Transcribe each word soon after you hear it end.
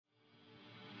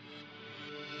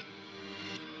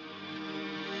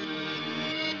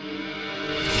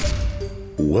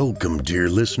Welcome, dear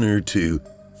listener, to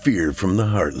Fear from the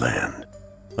Heartland.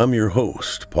 I'm your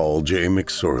host, Paul J.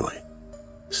 McSorley.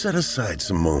 Set aside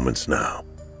some moments now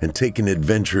and take an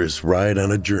adventurous ride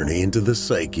on a journey into the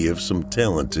psyche of some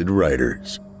talented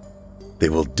writers. They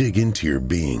will dig into your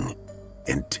being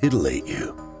and titillate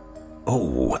you.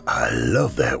 Oh, I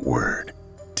love that word,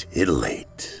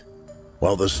 titillate.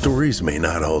 While the stories may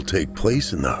not all take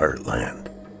place in the Heartland,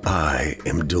 I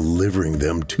am delivering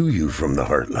them to you from the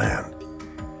Heartland.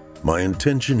 My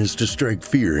intention is to strike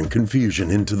fear and confusion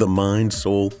into the mind,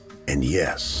 soul, and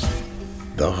yes,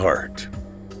 the heart.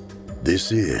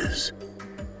 This is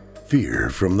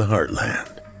Fear from the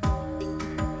Heartland.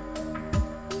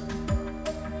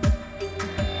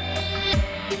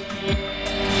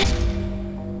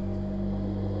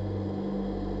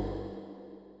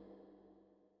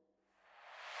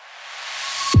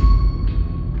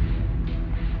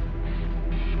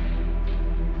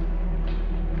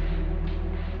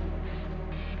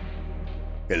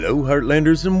 Hello,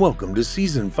 Heartlanders, and welcome to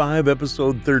Season 5,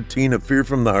 Episode 13 of Fear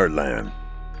from the Heartland.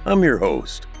 I'm your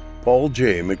host, Paul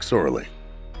J. McSorley.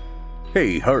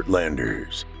 Hey,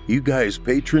 Heartlanders, you guys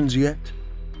patrons yet?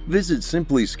 Visit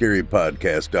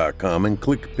simplyscarypodcast.com and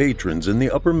click Patrons in the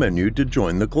upper menu to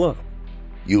join the club.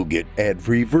 You'll get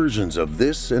ad-free versions of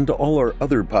this and all our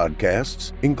other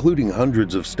podcasts, including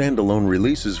hundreds of standalone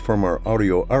releases from our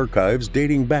audio archives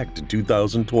dating back to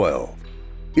 2012.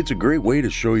 It's a great way to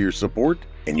show your support,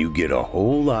 and you get a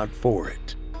whole lot for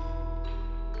it.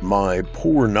 My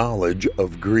poor knowledge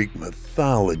of Greek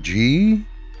mythology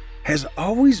has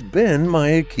always been my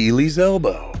Achilles'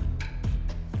 elbow.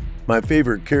 My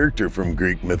favorite character from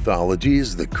Greek mythology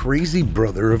is the crazy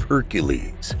brother of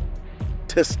Hercules,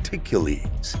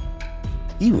 Testicules.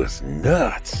 He was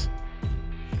nuts.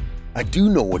 I do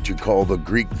know what you call the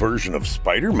Greek version of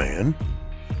Spider-Man,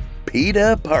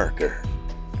 Peter Parker.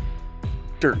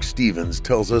 Dirk Stevens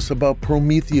tells us about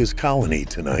Prometheus colony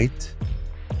tonight.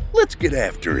 Let's get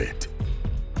after it.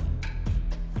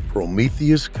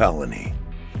 Prometheus colony,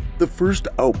 the first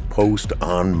outpost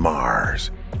on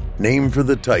Mars, named for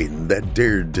the Titan that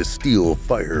dared to steal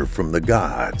fire from the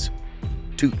gods,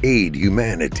 to aid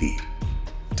humanity,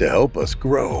 to help us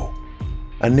grow.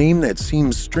 A name that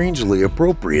seems strangely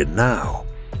appropriate now,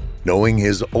 knowing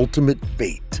his ultimate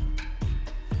fate,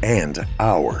 and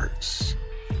ours.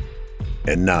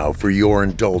 And now for your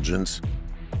indulgence,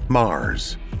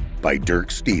 Mars by Dirk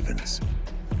Stevens.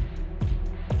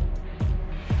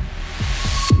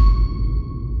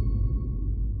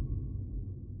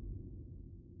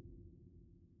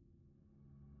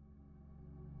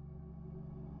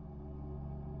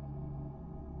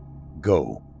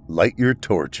 Go, light your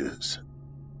torches.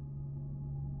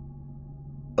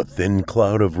 A thin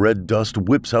cloud of red dust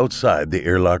whips outside the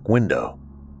airlock window.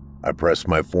 I press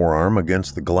my forearm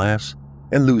against the glass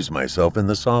and lose myself in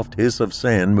the soft hiss of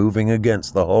sand moving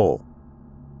against the hull.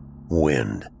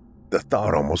 Wind. The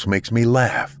thought almost makes me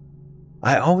laugh.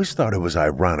 I always thought it was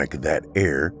ironic that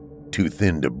air, too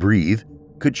thin to breathe,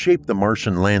 could shape the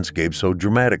Martian landscape so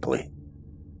dramatically.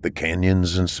 The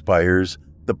canyons and spires,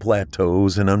 the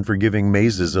plateaus and unforgiving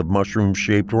mazes of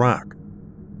mushroom-shaped rock.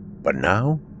 But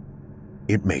now,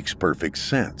 it makes perfect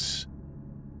sense.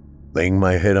 Laying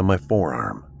my head on my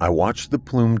forearm, I watch the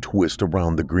plume twist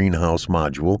around the greenhouse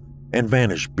module and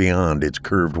vanish beyond its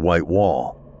curved white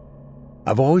wall.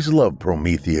 I've always loved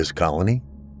Prometheus colony,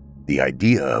 the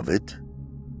idea of it,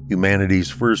 humanity's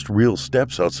first real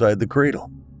steps outside the cradle,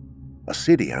 a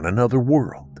city on another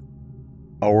world,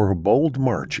 our bold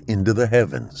march into the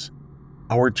heavens,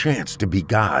 our chance to be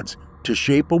gods, to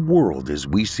shape a world as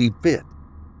we see fit,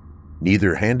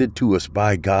 neither handed to us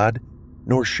by God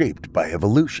nor shaped by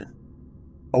evolution.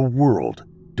 A world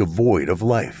devoid of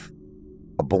life,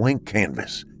 a blank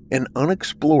canvas, an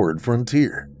unexplored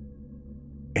frontier.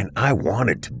 And I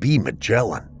wanted to be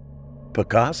Magellan,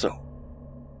 Picasso,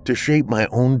 to shape my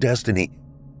own destiny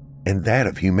and that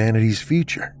of humanity's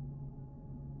future.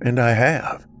 And I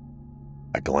have.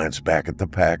 I glance back at the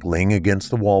pack laying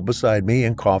against the wall beside me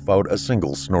and cough out a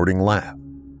single snorting laugh.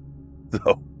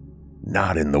 Though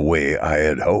not in the way I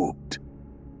had hoped.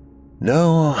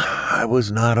 No, I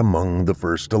was not among the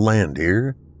first to land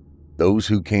here. Those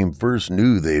who came first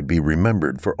knew they'd be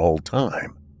remembered for all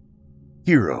time.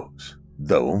 Heroes,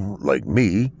 though, like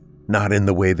me, not in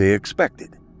the way they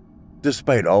expected.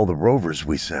 Despite all the rovers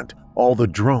we sent, all the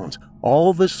drones,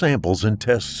 all the samples and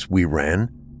tests we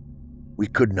ran, we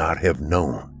could not have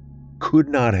known, could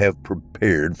not have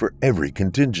prepared for every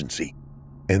contingency.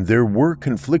 And there were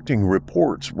conflicting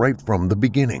reports right from the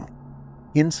beginning.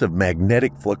 Hints of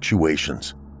magnetic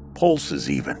fluctuations, pulses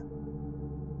even.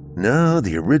 No,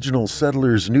 the original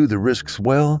settlers knew the risks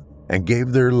well and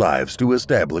gave their lives to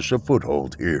establish a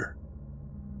foothold here.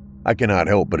 I cannot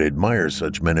help but admire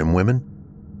such men and women,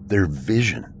 their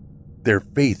vision, their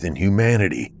faith in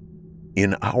humanity,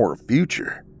 in our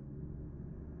future.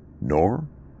 Nor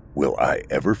will I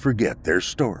ever forget their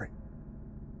story.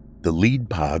 The lead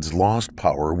pods lost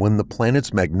power when the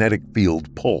planet's magnetic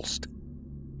field pulsed,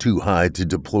 too high to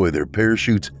deploy their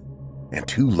parachutes and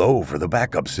too low for the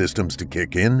backup systems to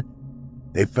kick in.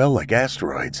 They fell like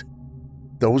asteroids.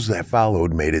 Those that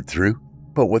followed made it through,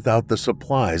 but without the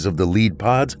supplies of the lead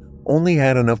pods, only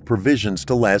had enough provisions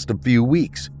to last a few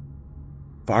weeks.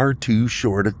 Far too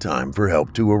short a time for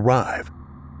help to arrive.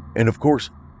 And of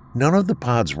course, none of the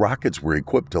pod's rockets were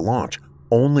equipped to launch,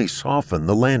 only soften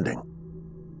the landing.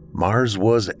 Mars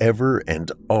was ever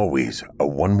and always a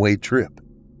one-way trip.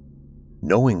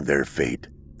 Knowing their fate,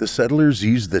 the settlers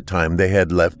used the time they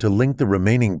had left to link the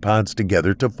remaining pods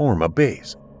together to form a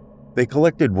base. They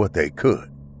collected what they could,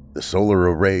 the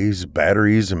solar arrays,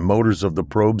 batteries, and motors of the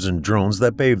probes and drones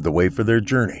that paved the way for their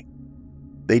journey.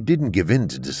 They didn't give in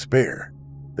to despair.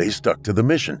 They stuck to the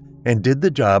mission and did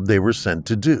the job they were sent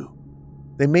to do.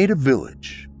 They made a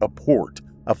village, a port,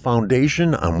 a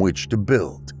foundation on which to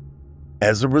build.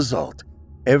 As a result,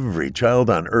 every child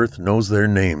on Earth knows their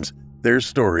names, their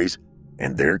stories,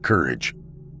 and their courage.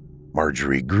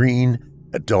 Marjorie Green,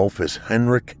 Adolphus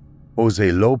Henrik,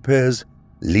 Jose Lopez,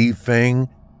 Li Feng,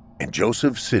 and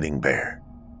Joseph Sitting Bear.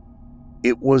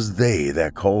 It was they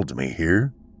that called me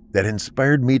here, that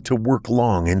inspired me to work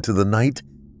long into the night,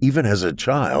 even as a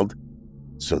child,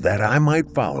 so that I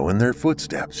might follow in their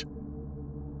footsteps.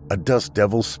 A dust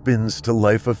devil spins to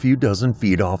life a few dozen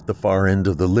feet off the far end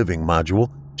of the living module,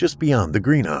 just beyond the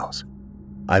greenhouse.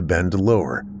 I bend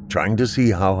lower, trying to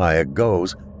see how high it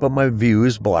goes, but my view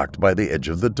is blocked by the edge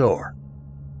of the door.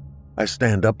 I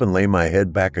stand up and lay my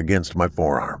head back against my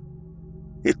forearm.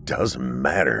 It doesn't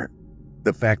matter.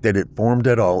 The fact that it formed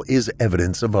at all is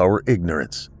evidence of our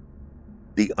ignorance.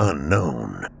 The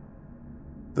unknown.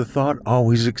 The thought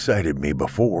always excited me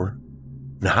before.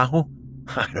 Now,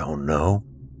 I don't know.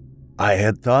 I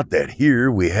had thought that here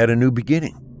we had a new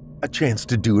beginning, a chance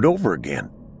to do it over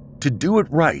again, to do it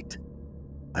right.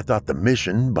 I thought the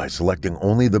mission, by selecting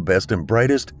only the best and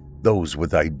brightest, those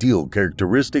with ideal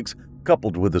characteristics,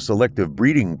 coupled with a selective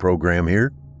breeding program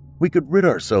here, we could rid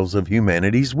ourselves of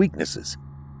humanity's weaknesses,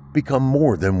 become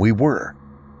more than we were,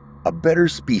 a better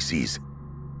species,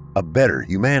 a better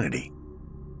humanity.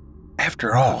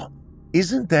 After all,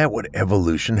 isn't that what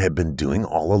evolution had been doing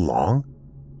all along?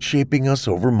 Shaping us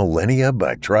over millennia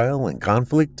by trial and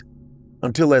conflict,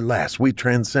 until at last we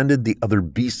transcended the other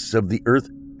beasts of the earth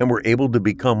and were able to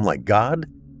become like God?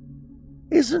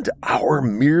 Isn't our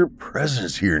mere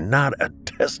presence here not a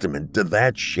testament to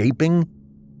that shaping?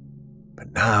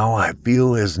 But now I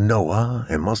feel as Noah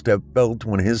must have felt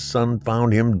when his son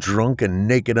found him drunk and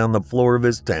naked on the floor of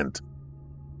his tent,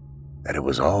 that it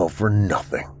was all for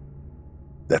nothing,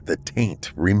 that the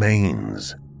taint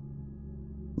remains.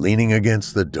 Leaning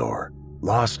against the door,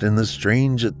 lost in the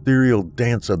strange ethereal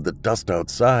dance of the dust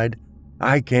outside,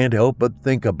 I can't help but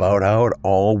think about how it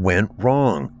all went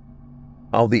wrong,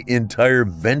 how the entire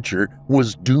venture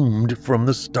was doomed from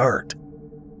the start.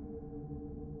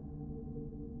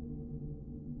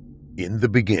 In the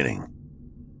beginning,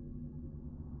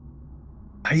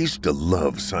 I used to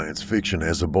love science fiction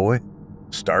as a boy.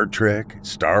 Star Trek,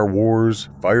 Star Wars,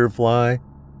 Firefly.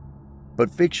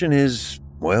 But fiction is,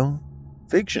 well,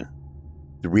 fiction.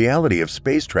 The reality of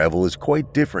space travel is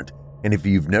quite different, and if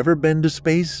you've never been to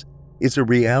space, it's a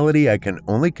reality I can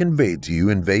only convey to you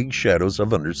in vague shadows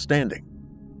of understanding.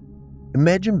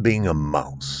 Imagine being a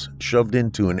mouse shoved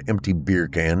into an empty beer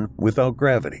can without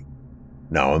gravity.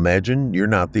 Now imagine you're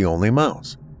not the only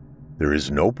mouse. There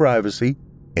is no privacy,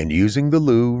 and using the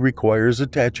loo requires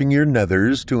attaching your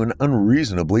nethers to an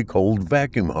unreasonably cold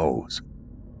vacuum hose.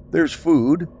 There's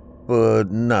food,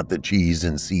 but not the cheese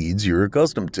and seeds you're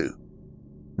accustomed to.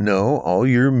 No, all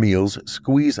your meals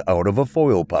squeeze out of a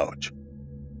foil pouch.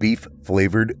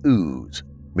 Beef-flavored ooze,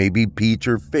 maybe peach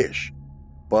or fish,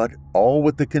 but all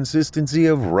with the consistency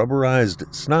of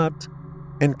rubberized snot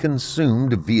and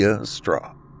consumed via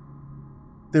straw.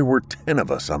 There were 10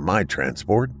 of us on my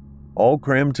transport, all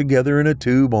crammed together in a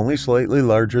tube only slightly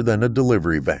larger than a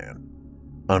delivery van.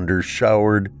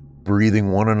 Undershowered,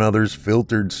 breathing one another's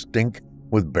filtered stink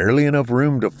with barely enough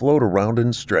room to float around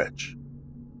and stretch.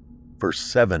 For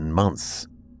 7 months.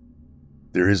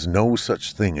 There is no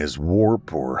such thing as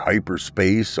warp or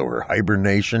hyperspace or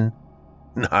hibernation.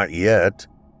 Not yet.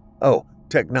 Oh,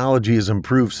 technology has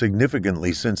improved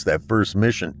significantly since that first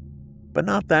mission, but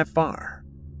not that far.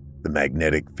 The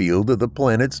magnetic field of the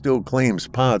planet still claims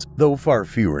pods, though far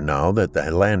fewer now that the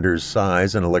lander's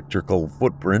size and electrical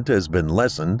footprint has been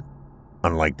lessened.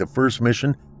 Unlike the first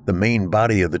mission, the main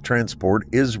body of the transport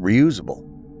is reusable.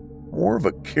 More of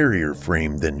a carrier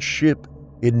frame than ship,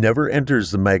 it never enters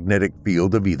the magnetic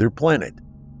field of either planet.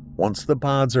 Once the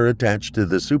pods are attached to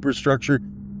the superstructure,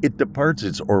 it departs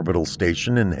its orbital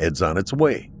station and heads on its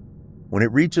way. When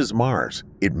it reaches Mars,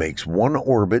 it makes one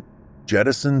orbit,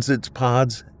 jettisons its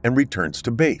pods, and returns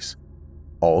to base.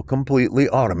 All completely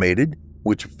automated,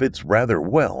 which fits rather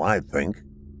well, I think.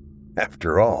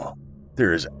 After all,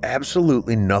 there is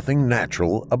absolutely nothing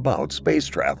natural about space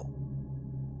travel.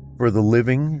 For the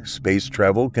living, space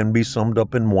travel can be summed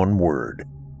up in one word: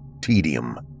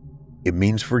 tedium. It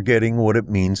means forgetting what it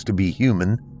means to be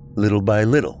human, little by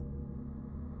little.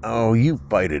 Oh, you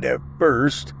fight it at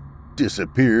first.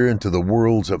 Disappear into the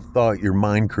worlds of thought your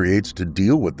mind creates to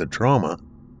deal with the trauma.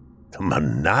 The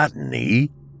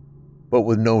monotony. But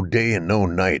with no day and no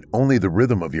night, only the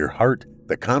rhythm of your heart,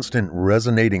 the constant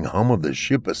resonating hum of the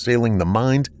ship assailing the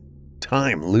mind,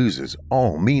 time loses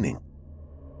all meaning.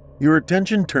 Your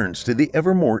attention turns to the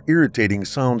ever more irritating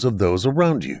sounds of those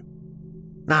around you.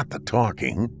 Not the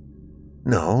talking.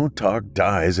 No, talk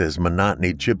dies as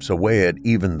monotony chips away at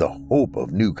even the hope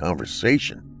of new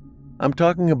conversation. I'm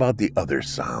talking about the other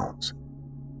sounds.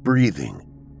 Breathing,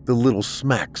 the little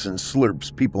smacks and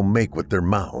slurps people make with their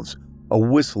mouths, a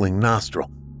whistling nostril,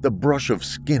 the brush of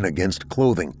skin against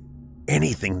clothing,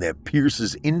 anything that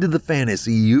pierces into the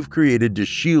fantasy you've created to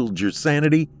shield your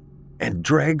sanity and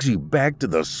drags you back to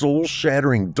the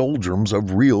soul-shattering doldrums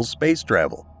of real space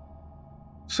travel.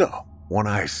 So, when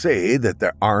I say that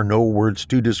there are no words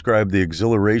to describe the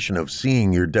exhilaration of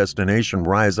seeing your destination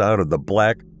rise out of the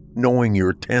black, knowing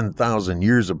your 10,000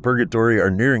 years of purgatory are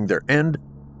nearing their end,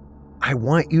 I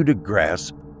want you to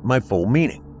grasp my full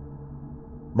meaning.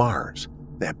 Mars,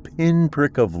 that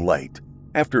pinprick of light,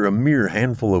 after a mere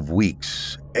handful of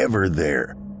weeks, ever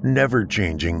there, never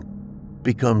changing,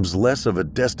 becomes less of a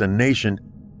destination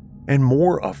and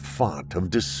more a font of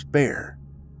despair,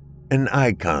 an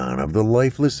icon of the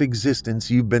lifeless existence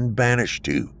you've been banished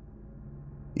to.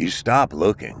 You stop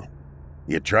looking.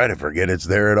 You try to forget it's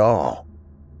there at all.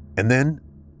 And then,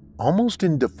 almost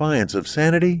in defiance of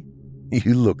sanity,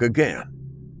 you look again.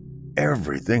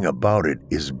 Everything about it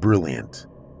is brilliant,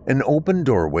 an open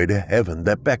doorway to heaven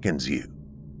that beckons you.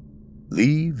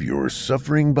 Leave your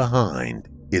suffering behind,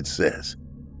 it says.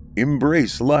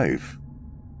 Embrace life.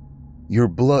 Your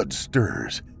blood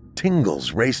stirs,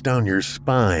 tingles race down your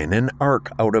spine and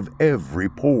arc out of every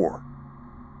pore.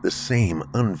 The same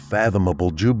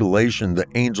unfathomable jubilation the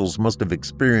angels must have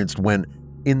experienced when,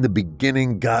 in the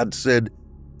beginning, God said,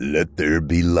 "Let there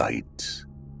be light."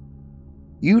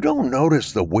 You don't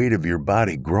notice the weight of your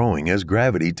body growing as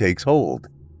gravity takes hold.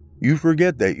 You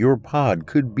forget that your pod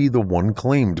could be the one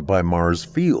claimed by Mars'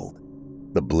 field.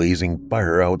 The blazing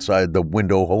fire outside the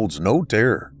window holds no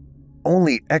terror,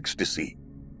 only ecstasy.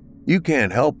 You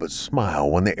can't help but smile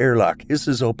when the airlock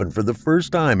hisses open for the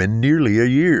first time in nearly a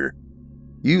year.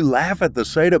 You laugh at the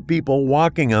sight of people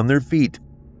walking on their feet.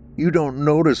 You don't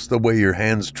notice the way your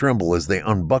hands tremble as they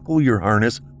unbuckle your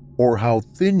harness, or how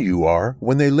thin you are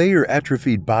when they lay your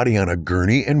atrophied body on a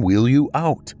gurney and wheel you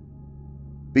out.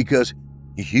 Because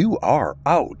you are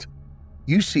out.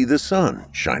 You see the sun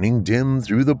shining dim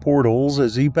through the portholes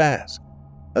as you pass,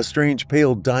 a strange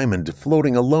pale diamond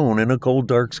floating alone in a cold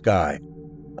dark sky,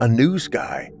 a new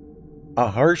sky, a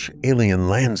harsh alien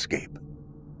landscape,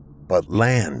 but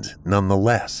land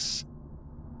nonetheless.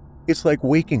 It's like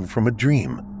waking from a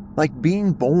dream, like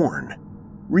being born,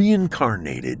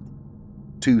 reincarnated.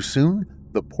 Too soon,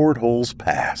 the portholes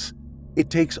pass. It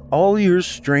takes all your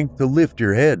strength to lift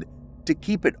your head, to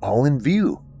keep it all in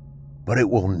view. But it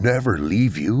will never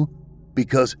leave you,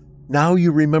 because now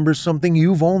you remember something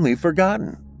you've only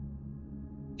forgotten.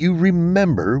 You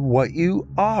remember what you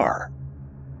are.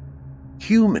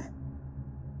 Human.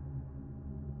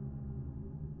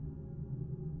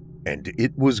 And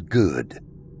it was good.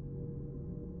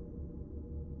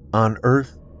 On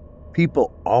Earth,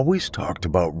 people always talked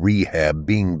about rehab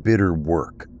being bitter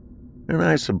work, and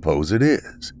I suppose it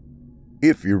is,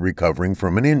 if you're recovering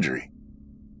from an injury.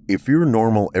 If your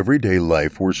normal everyday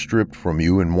life were stripped from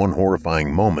you in one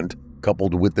horrifying moment,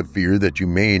 coupled with the fear that you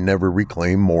may never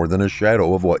reclaim more than a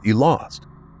shadow of what you lost.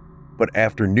 But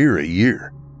after near a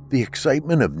year, the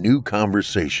excitement of new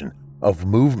conversation, of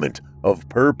movement, of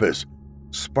purpose,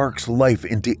 sparks life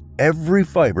into every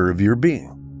fiber of your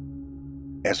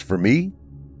being. As for me,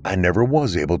 I never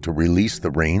was able to release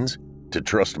the reins, to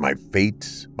trust my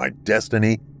fate, my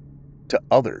destiny, to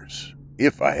others,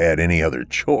 if I had any other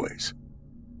choice.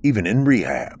 Even in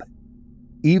rehab,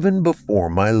 Even before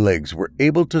my legs were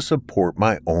able to support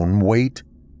my own weight,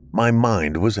 my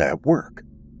mind was at work,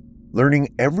 learning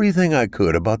everything I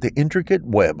could about the intricate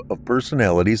web of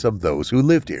personalities of those who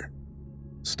lived here,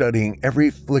 studying every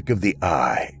flick of the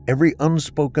eye, every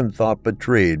unspoken thought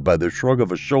betrayed by the shrug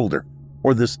of a shoulder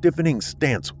or the stiffening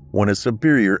stance when a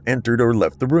superior entered or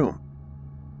left the room,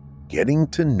 getting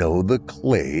to know the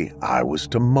clay I was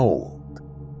to mold.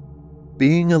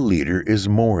 Being a leader is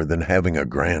more than having a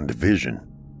grand vision.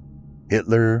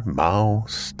 Hitler, Mao,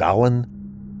 Stalin,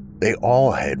 they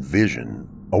all had vision,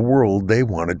 a world they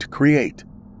wanted to create,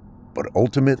 but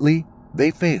ultimately they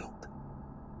failed.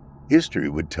 History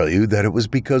would tell you that it was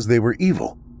because they were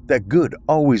evil, that good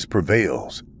always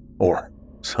prevails, or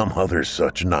some other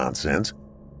such nonsense,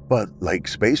 but like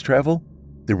space travel,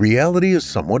 the reality is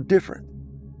somewhat different.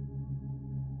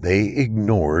 They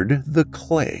ignored the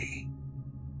clay.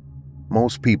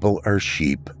 Most people are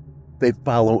sheep. They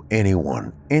follow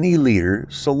anyone, any leader,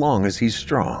 so long as he's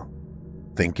strong.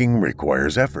 Thinking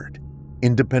requires effort.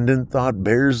 Independent thought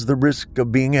bears the risk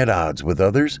of being at odds with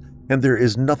others, and there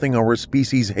is nothing our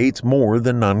species hates more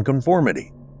than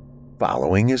nonconformity.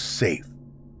 Following is safe,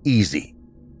 easy.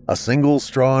 A single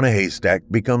straw in a haystack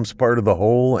becomes part of the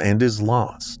whole and is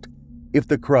lost. If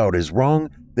the crowd is wrong,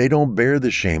 they don't bear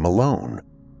the shame alone.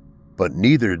 But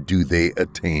neither do they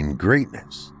attain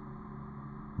greatness.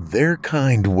 Their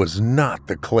kind was not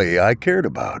the clay I cared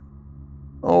about.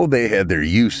 Oh, they had their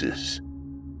uses.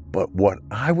 But what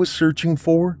I was searching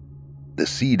for, the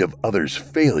seed of others'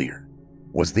 failure,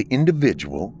 was the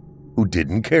individual who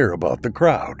didn't care about the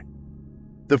crowd.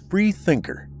 The free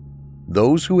thinker,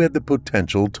 those who had the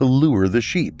potential to lure the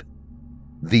sheep.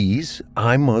 These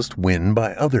I must win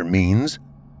by other means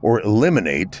or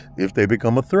eliminate if they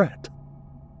become a threat.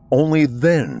 Only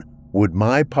then would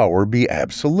my power be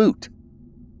absolute.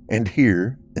 And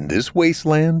here, in this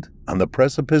wasteland, on the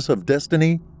precipice of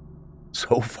destiny,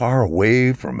 so far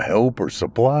away from help or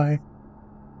supply,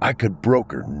 I could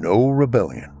broker no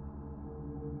rebellion.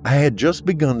 I had just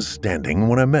begun standing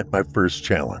when I met my first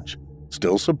challenge,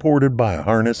 still supported by a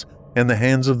harness and the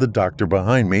hands of the doctor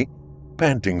behind me,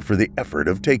 panting for the effort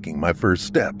of taking my first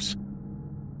steps.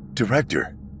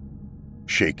 "Director."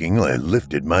 Shaking, I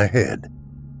lifted my head.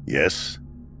 "Yes?"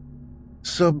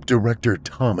 "Sub-Director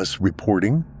Thomas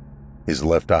reporting." His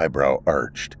left eyebrow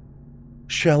arched.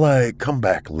 "Shall I come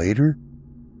back later?"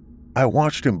 I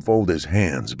watched him fold his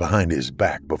hands behind his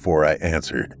back before I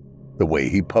answered. The way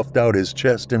he puffed out his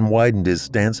chest and widened his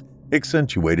stance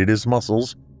accentuated his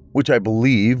muscles, which I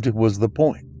believed was the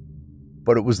point.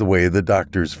 But it was the way the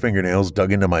doctor's fingernails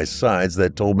dug into my sides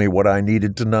that told me what I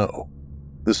needed to know.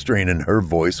 The strain in her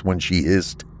voice when she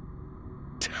hissed,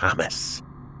 "Thomas."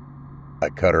 I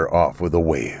cut her off with a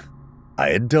wave. I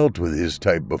had dealt with his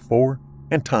type before,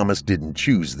 and Thomas didn't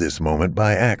choose this moment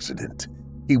by accident.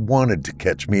 He wanted to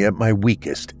catch me at my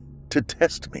weakest, to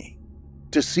test me,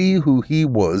 to see who he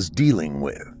was dealing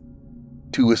with,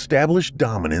 to establish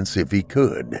dominance if he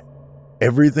could.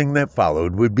 Everything that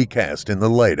followed would be cast in the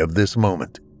light of this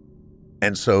moment.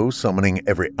 And so, summoning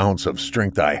every ounce of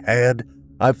strength I had,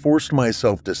 I forced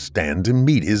myself to stand to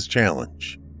meet his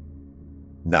challenge.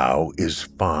 "Now is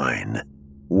fine.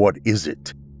 What is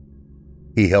it?"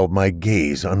 He held my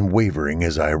gaze unwavering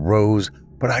as I rose,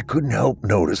 but I couldn't help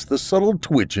notice the subtle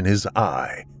twitch in his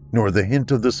eye, nor the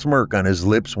hint of the smirk on his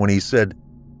lips when he said,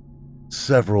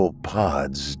 "Several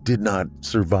pods did not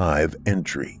survive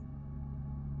entry."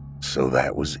 So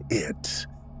that was it.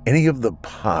 Any of the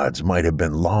pods might have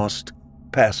been lost,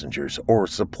 passengers or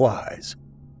supplies.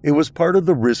 It was part of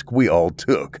the risk we all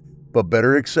took, but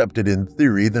better accepted in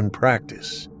theory than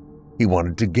practice. He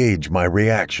wanted to gauge my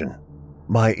reaction,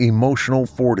 my emotional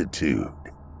fortitude.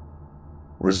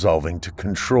 Resolving to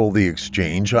control the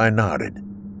exchange, I nodded.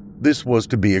 This was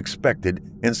to be expected,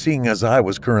 and seeing as I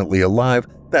was currently alive,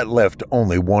 that left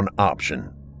only one option.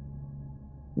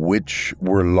 Which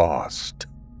were lost.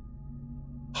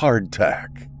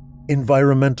 Hardtack,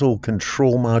 environmental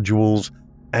control modules,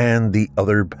 and the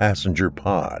other passenger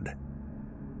pod.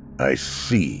 I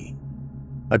see.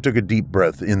 I took a deep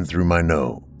breath in through my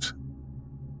nose.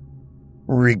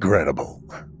 Regrettable.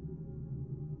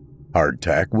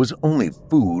 Hardtack was only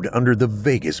food under the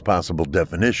vaguest possible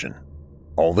definition.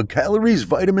 All the calories,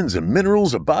 vitamins, and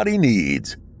minerals a body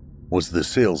needs was the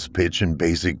sales pitch in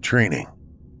basic training.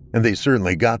 And they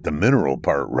certainly got the mineral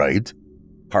part right.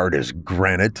 Hard as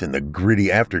granite and the gritty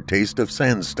aftertaste of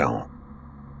sandstone.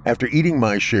 After eating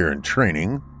my share in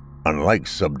training, unlike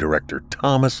Sub-Director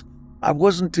Thomas, I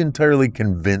wasn't entirely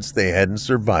convinced they hadn't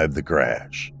survived the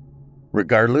crash.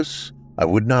 Regardless, I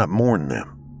would not mourn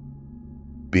them.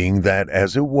 Being that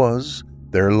as it was,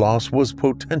 their loss was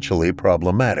potentially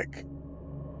problematic.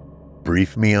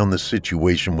 Brief me on the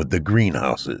situation with the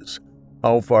greenhouses.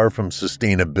 How far from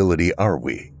sustainability are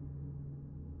we?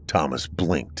 Thomas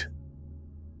blinked.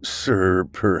 Sir,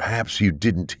 perhaps you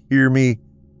didn't hear me.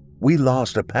 We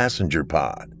lost a passenger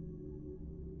pod.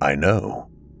 I know.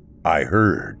 I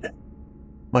heard.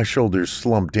 My shoulders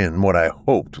slumped in what I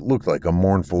hoped looked like a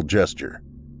mournful gesture.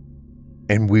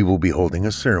 And we will be holding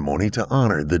a ceremony to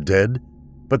honor the dead,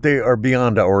 but they are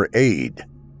beyond our aid.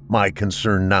 My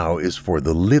concern now is for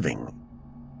the living.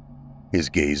 His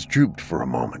gaze drooped for a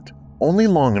moment, only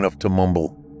long enough to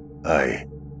mumble, "Aye."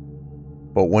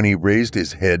 But when he raised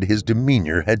his head, his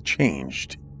demeanor had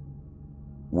changed.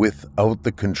 Without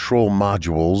the control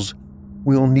modules,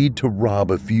 we'll need to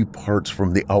rob a few parts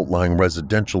from the outlying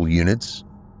residential units,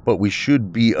 but we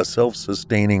should be a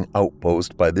self-sustaining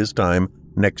outpost by this time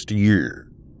next year.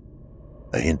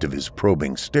 A hint of his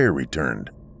probing stare returned.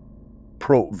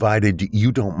 Provided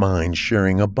you don't mind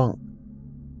sharing a bunk.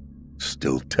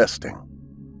 Still testing.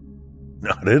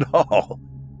 Not at all.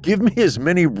 Give me as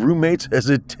many roommates as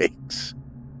it takes.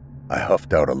 I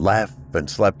huffed out a laugh and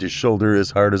slapped his shoulder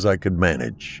as hard as I could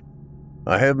manage.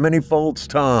 I have many faults,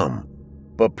 Tom,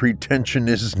 but pretension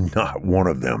is not one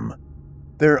of them.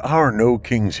 There are no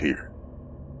kings here.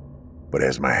 But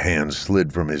as my hand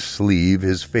slid from his sleeve,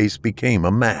 his face became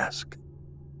a mask.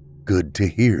 Good to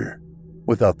hear.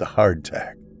 Without the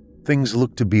hardtack, things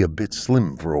looked to be a bit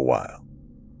slim for a while.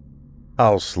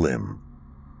 How slim?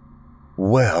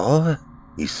 Well,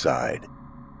 he sighed.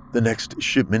 The next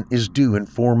shipment is due in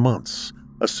 4 months.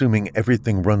 Assuming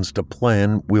everything runs to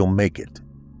plan, we'll make it.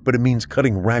 But it means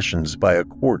cutting rations by a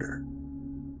quarter.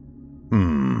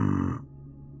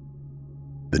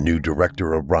 The new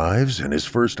director arrives, and his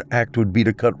first act would be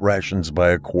to cut rations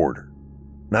by a quarter.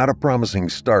 Not a promising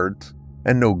start,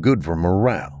 and no good for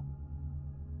morale.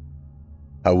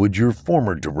 How would your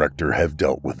former director have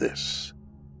dealt with this?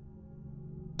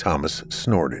 Thomas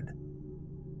snorted.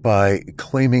 By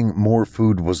claiming more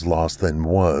food was lost than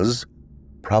was,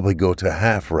 probably go to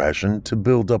half ration to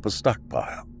build up a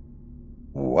stockpile.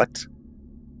 What?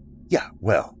 Yeah,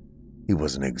 well, he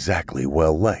wasn't exactly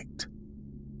well-liked.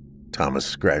 Thomas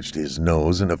scratched his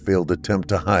nose in a failed attempt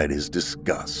to hide his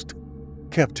disgust.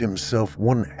 Kept himself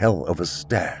one hell of a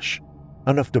stash,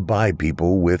 enough to buy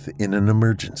people with in an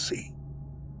emergency.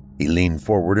 He leaned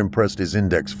forward and pressed his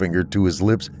index finger to his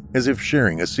lips as if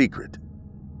sharing a secret.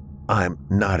 I'm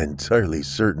not entirely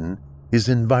certain his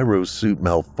enviro suit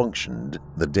malfunctioned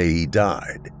the day he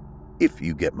died, if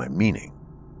you get my meaning.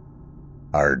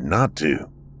 Hard not to.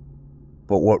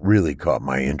 But what really caught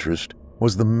my interest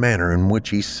was the manner in which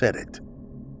he said it.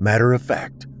 Matter of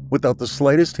fact, without the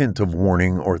slightest hint of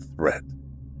warning or threat.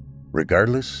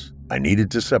 Regardless, I needed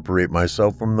to separate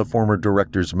myself from the former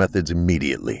director's methods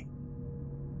immediately.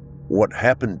 What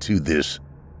happened to this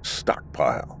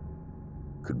stockpile?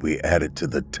 Could we add it to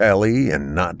the tally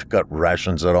and not cut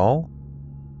rations at all?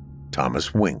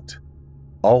 Thomas winked.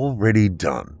 Already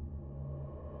done.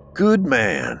 Good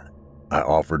man, I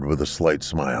offered with a slight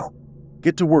smile.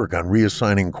 Get to work on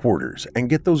reassigning quarters and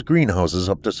get those greenhouses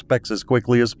up to specs as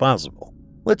quickly as possible.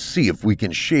 Let's see if we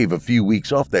can shave a few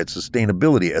weeks off that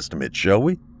sustainability estimate, shall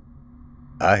we?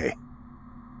 Aye.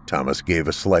 Thomas gave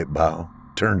a slight bow,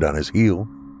 turned on his heel,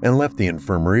 and left the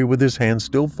infirmary with his hands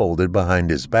still folded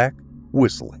behind his back,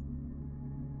 whistling.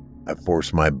 I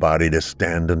forced my body to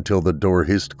stand until the door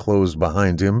hissed closed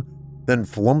behind him, then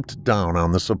flumped down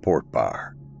on the support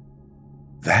bar.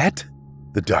 That?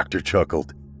 The doctor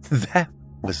chuckled. That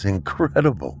was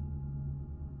incredible.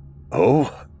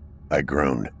 Oh, I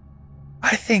groaned.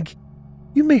 I think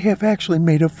you may have actually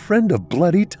made a friend of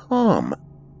Bloody Tom.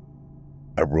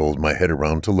 I rolled my head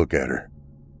around to look at her.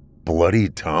 Bloody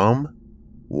Tom?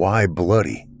 Why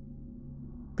bloody?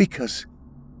 Because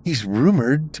he's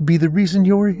rumored to be the reason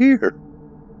you're here.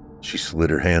 She slid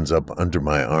her hands up under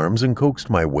my arms and coaxed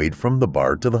my weight from the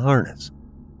bar to the harness.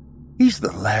 He's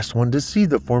the last one to see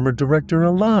the former director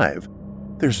alive.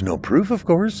 There's no proof, of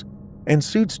course, and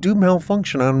suits do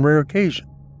malfunction on rare occasion.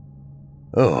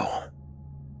 Oh,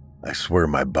 I swear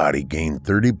my body gained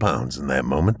 30 pounds in that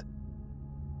moment.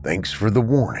 Thanks for the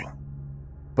warning.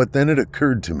 But then it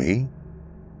occurred to me,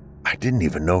 I didn't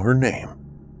even know her name.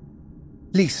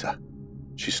 Lisa.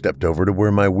 She stepped over to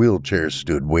where my wheelchair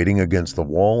stood waiting against the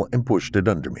wall and pushed it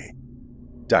under me.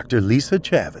 Dr. Lisa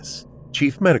Chavis,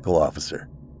 Chief Medical Officer.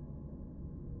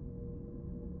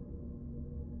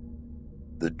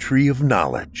 The Tree of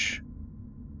Knowledge.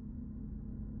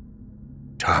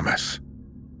 Thomas,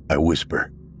 I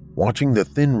whisper, watching the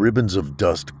thin ribbons of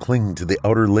dust cling to the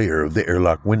outer layer of the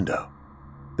airlock window.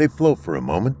 They float for a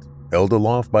moment, held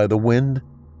aloft by the wind,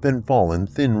 then fall in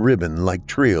thin ribbon like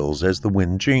trails as the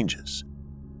wind changes.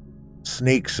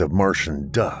 Snakes of Martian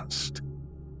dust.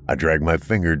 I drag my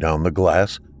finger down the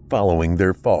glass, following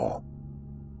their fall.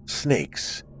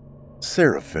 Snakes.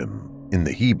 Seraphim in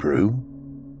the Hebrew.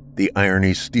 The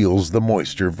irony steals the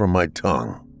moisture from my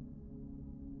tongue.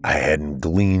 I hadn't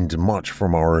gleaned much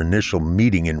from our initial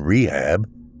meeting in rehab,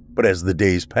 but as the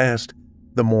days passed,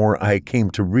 the more I came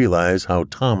to realize how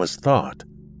Thomas thought,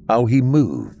 how he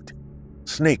moved,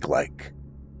 snake-like.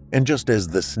 And just as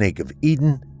the snake of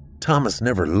Eden, Thomas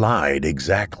never lied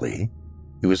exactly.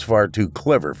 He was far too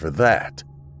clever for that.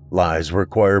 Lies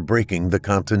require breaking the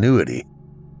continuity.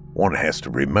 One has to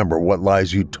remember what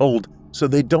lies you told so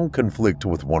they don't conflict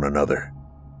with one another.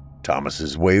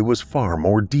 Thomas's way was far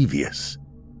more devious.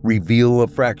 Reveal a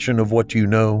fraction of what you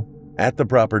know, at the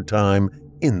proper time,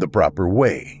 in the proper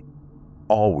way.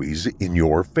 Always in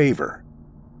your favor.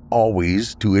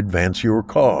 Always to advance your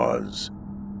cause.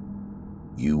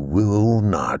 You will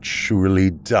not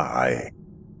surely die.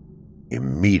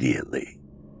 Immediately.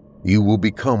 You will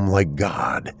become like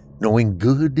God, knowing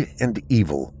good and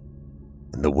evil,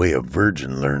 in the way a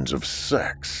virgin learns of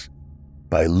sex,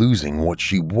 by losing what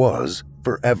she was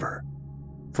forever.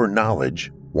 For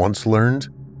knowledge, once learned,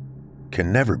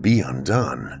 can never be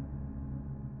undone.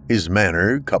 His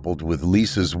manner, coupled with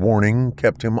Lisa's warning,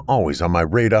 kept him always on my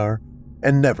radar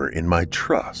and never in my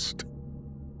trust.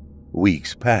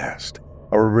 Weeks passed.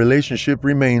 Our relationship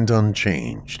remained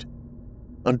unchanged.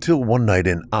 Until one night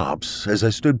in ops, as I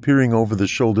stood peering over the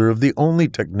shoulder of the only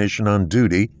technician on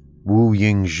duty, Wu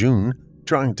Ying-jun,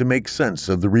 trying to make sense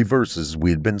of the reverses we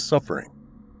had been suffering.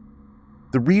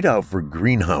 The readout for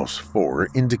Greenhouse 4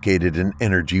 indicated an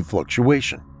energy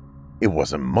fluctuation. It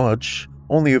wasn't much,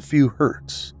 only a few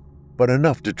hertz, but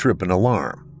enough to trip an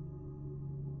alarm.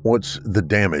 "What's the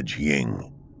damage,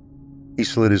 Ying?" He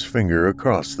slid his finger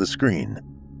across the screen.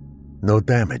 "No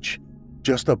damage,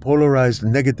 just a polarized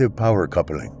negative power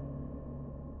coupling."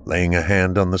 Laying a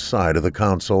hand on the side of the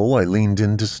console, I leaned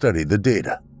in to study the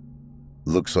data.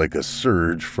 "Looks like a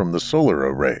surge from the solar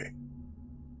array."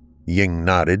 Ying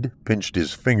nodded, pinched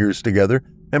his fingers together,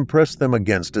 and pressed them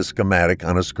against a schematic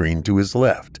on a screen to his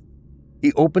left.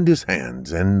 He opened his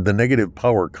hands, and the negative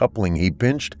power coupling he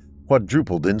pinched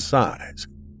quadrupled in size.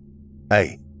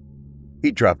 "Hey."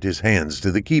 He dropped his hands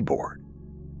to the keyboard.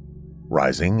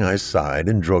 Rising, I sighed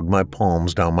and drug my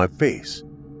palms down my face.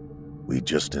 "We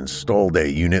just installed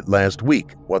a unit last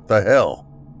week. What the hell?"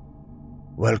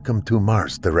 "Welcome to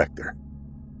Mars, Director."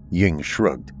 Ying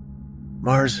shrugged.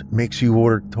 "Mars makes you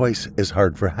work twice as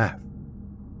hard for half."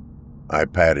 I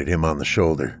patted him on the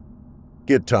shoulder.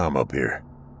 "Get Tom up here."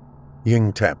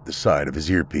 Ying tapped the side of his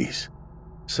earpiece.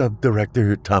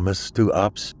 "Sub-Director Thomas to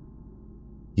Ops."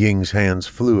 Ying's hands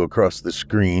flew across the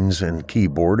screens and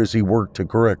keyboard as he worked to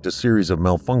correct a series of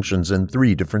malfunctions in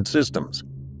 3 different systems.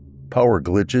 Power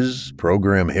glitches,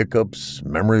 program hiccups,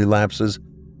 memory lapses,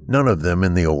 none of them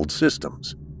in the old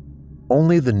systems.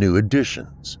 Only the new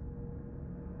additions.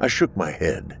 I shook my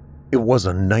head. It was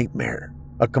a nightmare,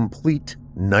 a complete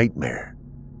nightmare.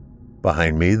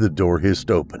 Behind me, the door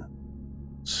hissed open.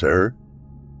 "Sir?"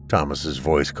 Thomas's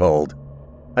voice called.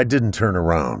 I didn't turn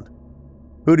around.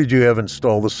 "Who did you have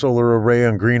install the solar array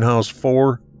on Greenhouse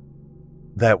 4?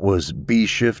 "That was B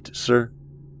shift, sir."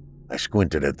 I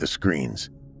squinted at the screens.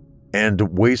 "And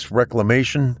waste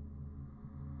reclamation?"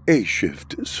 "A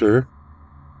shift, sir."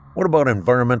 "What about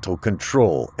environmental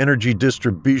control, energy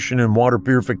distribution, and water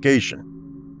purification?"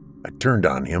 I turned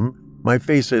on him, my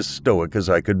face as stoic as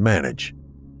I could manage.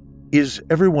 "Is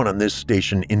everyone on this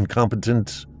station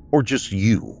incompetent, or just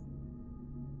you?"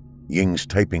 Ying's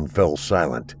typing fell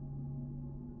silent.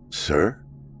 "Sir?"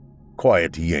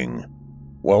 "Quiet, Ying."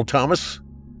 "Well, Thomas?"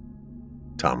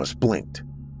 Thomas blinked.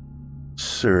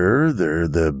 "Sir, they're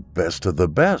the best of the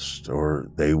best, or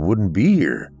they wouldn't be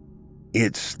here.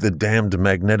 It's the damned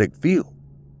magnetic field."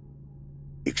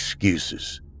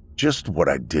 Excuses. Just what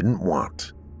I didn't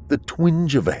want. The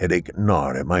twinge of a headache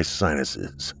gnawed at my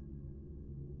sinuses.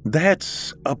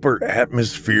 "That's upper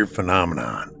atmosphere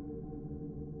phenomenon."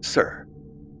 "Sir,"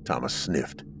 Thomas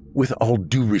sniffed, "with all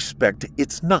due respect,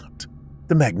 it's not.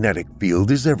 The magnetic field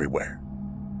is everywhere."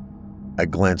 I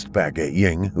glanced back at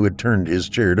Ying, who had turned his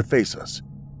chair to face us.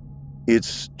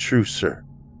 "It's true, sir."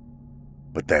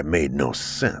 But that made no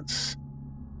sense.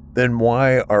 Then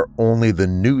why are only the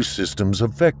new systems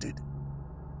affected?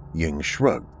 Ying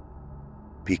shrugged.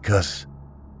 "Because,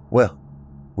 well,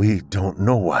 we don't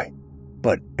know why,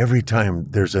 but every time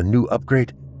there's a new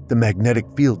upgrade, the magnetic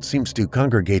field seems to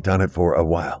congregate on it for a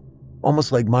while,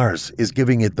 almost like Mars is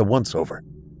giving it the once-over,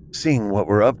 seeing what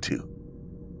we're up to."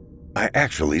 I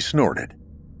actually snorted.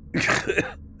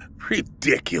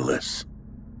 Ridiculous.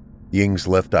 Ying's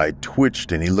left eye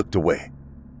twitched and he looked away.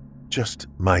 Just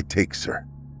my take, sir.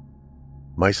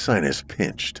 My sinus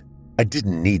pinched. I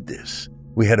didn't need this.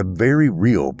 We had a very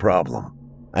real problem.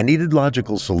 I needed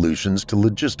logical solutions to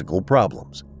logistical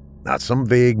problems, not some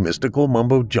vague mystical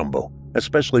mumbo-jumbo,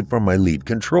 especially from my lead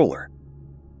controller.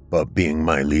 But being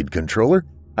my lead controller,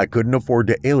 I couldn't afford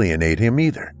to alienate him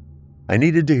either. I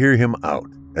needed to hear him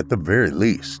out, at the very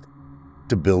least,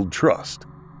 to build trust,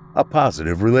 a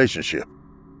positive relationship.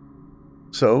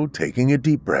 So, taking a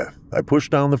deep breath, I pushed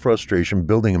down the frustration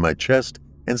building in my chest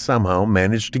and somehow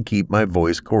managed to keep my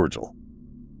voice cordial.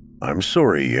 I'm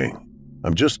sorry, Ying.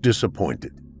 I'm just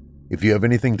disappointed. If you have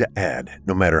anything to add,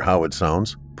 no matter how it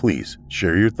sounds, please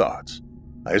share your thoughts.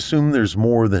 I assume there's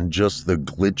more than just the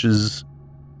glitches.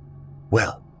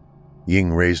 Well,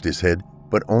 Ying raised his head,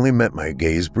 but only met my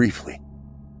gaze briefly.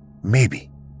 Maybe.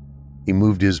 He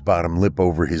moved his bottom lip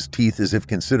over his teeth as if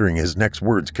considering his next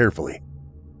words carefully.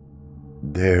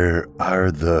 There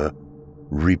are the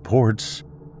reports.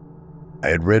 I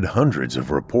had read hundreds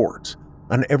of reports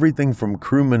on everything from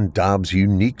crewman Dobbs'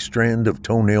 unique strand of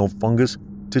toenail fungus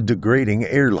to degrading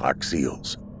airlock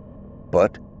seals.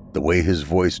 But the way his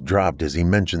voice dropped as he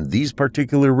mentioned these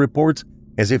particular reports,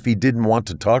 as if he didn't want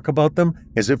to talk about them,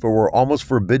 as if it were almost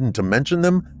forbidden to mention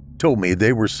them, told me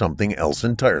they were something else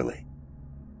entirely.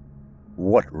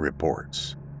 What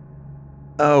reports?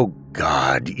 Oh,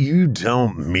 God, you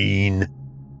don't mean...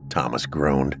 Thomas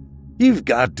groaned. You've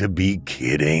got to be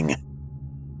kidding.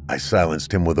 I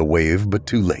silenced him with a wave, but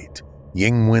too late.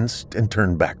 Ying winced and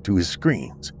turned back to his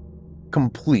screens.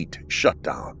 Complete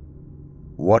shutdown.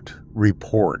 What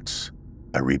reports?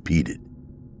 I repeated.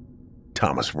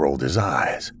 Thomas rolled his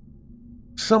eyes.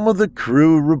 Some of the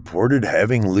crew reported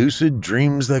having lucid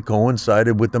dreams that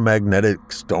coincided with the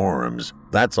magnetic storms.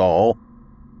 That's all.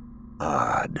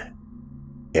 Odd.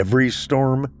 Every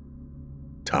storm?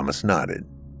 Thomas nodded.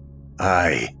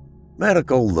 Aye.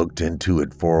 Medical looked into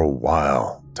it for a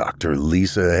while. Dr.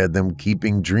 Lisa had them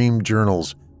keeping dream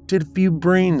journals. Did a few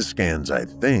brain scans, I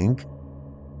think.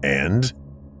 And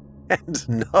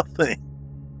nothing.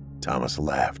 Thomas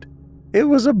laughed. It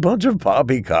was a bunch of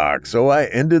poppycock, so I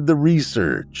ended the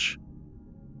research.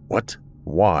 What?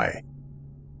 Why?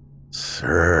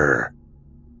 Sir,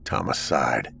 Thomas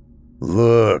sighed.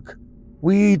 Look,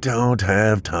 we don't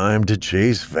have time to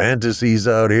chase fantasies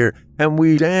out here, and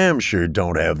we damn sure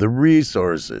don't have the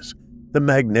resources. The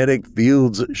magnetic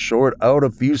fields short out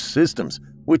a few systems,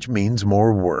 which means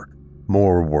more work.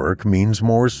 More work means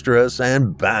more stress,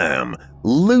 and bam,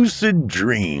 lucid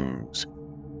dreams.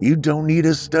 You don't need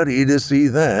a study to see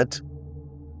that.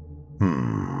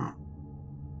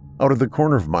 Out of the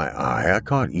corner of my eye, I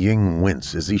caught Ying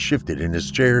wince as he shifted in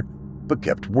his chair, but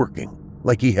kept working,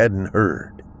 like he hadn't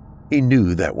heard. He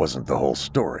knew that wasn't the whole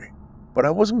story, but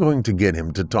I wasn't going to get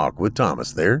him to talk with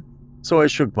Thomas there, so I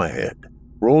shook my head,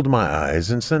 rolled my eyes,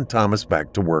 and sent Thomas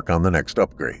back to work on the next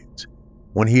upgrades.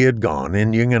 When he had gone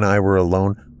and Ying and I were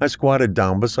alone, I squatted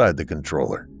down beside the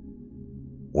controller.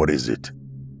 What is it?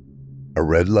 A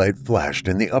red light flashed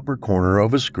in the upper corner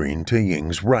of a screen to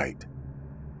Ying's right.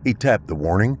 He tapped the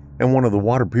warning, and one of the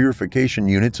water purification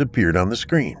units appeared on the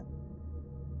screen.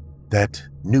 That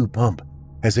new pump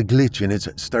has a glitch in its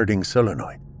starting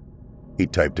solenoid. He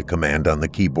typed a command on the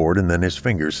keyboard and then his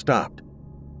fingers stopped.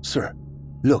 Sir,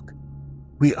 look,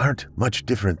 we aren't much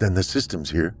different than the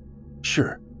systems here.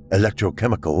 Sure,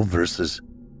 electrochemical versus...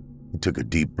 He took a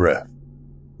deep breath.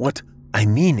 What I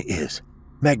mean is,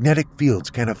 magnetic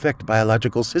fields can affect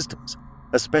biological systems,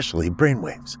 especially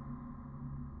brainwaves.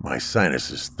 My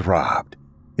sinuses throbbed.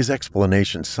 His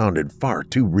explanation sounded far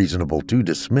too reasonable to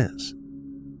dismiss.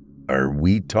 Are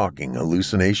we talking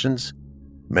hallucinations?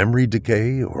 Memory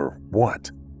decay, or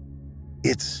what?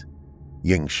 It's...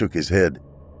 Ying shook his head.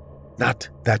 Not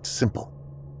that simple.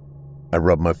 I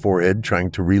rubbed my forehead, trying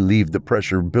to relieve the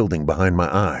pressure building behind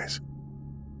my eyes.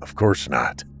 Of course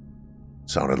not.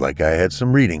 Sounded like I had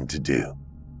some reading to do.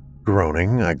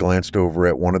 Groaning, I glanced over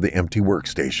at one of the empty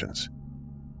workstations.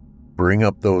 Bring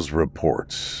up those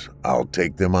reports. I'll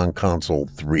take them on console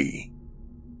 3.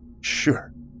 Sure.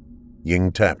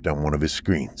 Ying tapped on one of his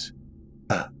screens.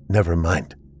 Never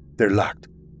mind. They're locked.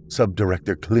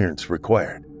 Sub-director clearance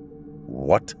required.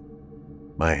 What?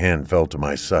 My hand fell to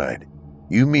my side.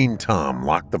 You mean Tom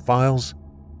locked the files?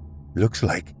 Looks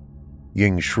like.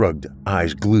 Ying shrugged,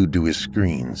 eyes glued to his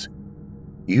screens.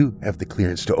 You have the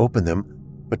clearance to open them,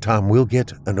 but Tom will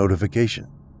get a notification.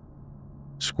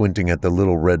 Squinting at the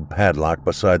little red padlock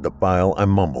beside the file, I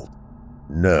mumbled,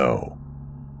 No.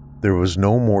 There was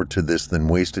no more to this than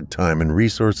wasted time and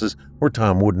resources, or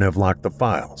Tom wouldn't have locked the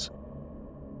files.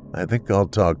 I think I'll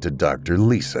talk to Dr.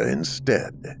 Lisa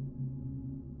instead.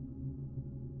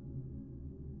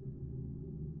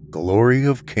 Glory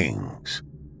of Kings.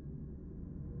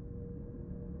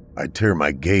 I tear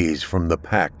my gaze from the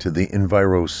pack to the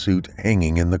Enviro suit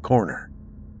hanging in the corner.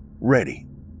 Ready,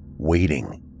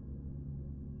 waiting.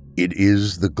 It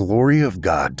is the glory of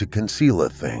God to conceal a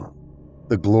thing,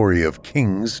 the glory of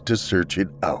kings to search it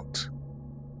out.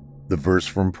 The verse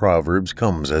from Proverbs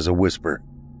comes as a whisper.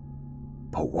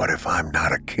 But what if I'm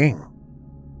not a king?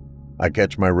 I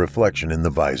catch my reflection in the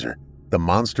visor, the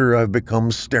monster I've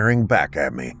become staring back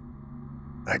at me.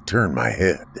 I turn my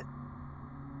head.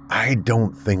 I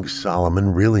don't think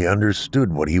Solomon really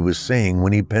understood what he was saying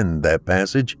when he penned that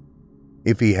passage.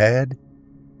 If he had,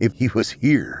 if he was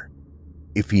here,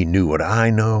 if he knew what I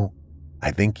know,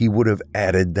 I think he would have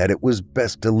added that it was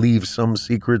best to leave some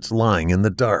secrets lying in the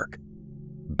dark,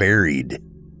 buried.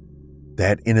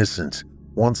 That innocence,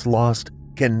 once lost,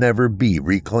 can never be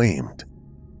reclaimed.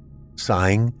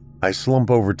 Sighing, I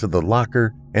slump over to the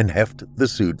locker and heft the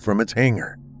suit from its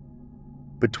hanger.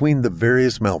 Between the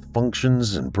various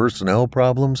malfunctions and personnel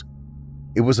problems,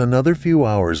 it was another few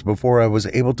hours before I was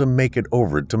able to make it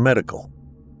over to medical.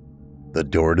 The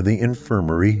door to the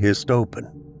infirmary hissed open.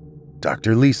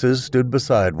 Dr. Lisa stood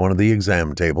beside one of the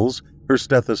exam tables, her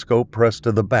stethoscope pressed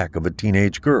to the back of a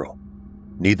teenage girl.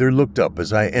 Neither looked up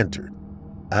as I entered.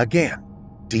 Again,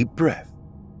 deep breath.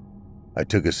 I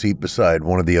took a seat beside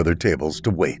one of the other tables to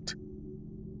wait.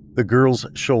 The girl's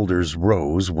shoulders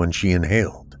rose when she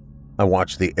inhaled. I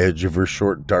watched the edge of her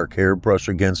short dark hair brush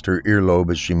against her earlobe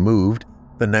as she moved,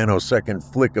 the nanosecond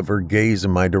flick of her gaze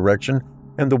in my direction,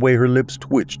 and the way her lips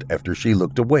twitched after she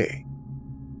looked away.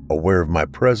 Aware of my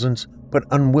presence, but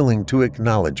unwilling to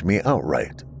acknowledge me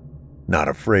outright. Not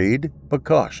afraid, but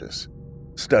cautious,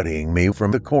 studying me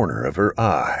from the corner of her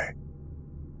eye.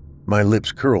 My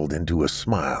lips curled into a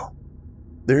smile.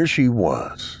 There she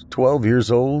was, 12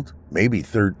 years old, maybe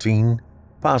 13,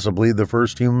 possibly the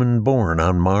first human born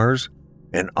on Mars,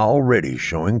 and already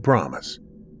showing promise.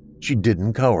 She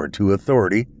didn't cower to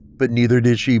authority, but neither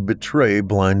did she betray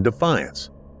blind defiance.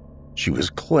 She was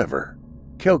clever,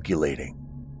 calculating,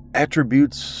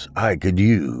 attributes I could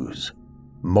use,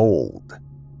 mold,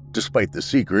 despite the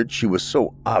secret she was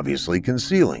so obviously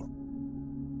concealing.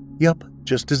 Yup,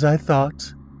 just as I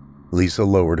thought. Lisa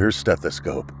lowered her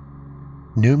stethoscope.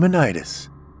 Pneumonitis.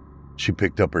 She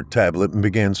picked up her tablet and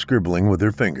began scribbling with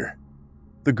her finger.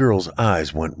 The girl's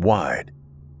eyes went wide.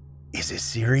 Is it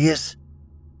serious?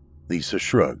 Lisa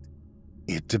shrugged.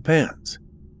 It depends.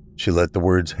 She let the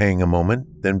words hang a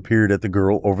moment, then peered at the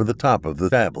girl over the top of the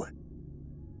tablet.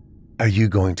 Are you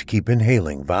going to keep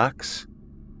inhaling Vox?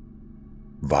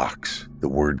 Vox, the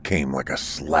word came like a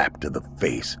slap to the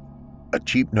face. A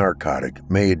cheap narcotic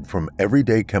made from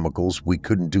everyday chemicals we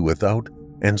couldn't do without,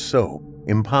 and so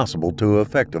impossible to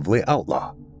effectively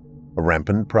outlaw. A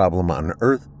rampant problem on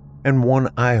Earth, and one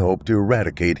I hope to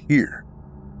eradicate here.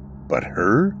 But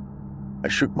her? I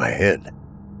shook my head.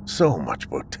 So much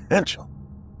potential.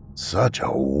 Such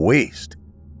a waste.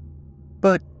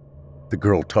 But, the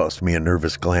girl tossed me a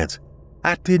nervous glance.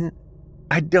 I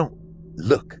don't.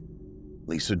 Look.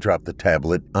 Lisa dropped the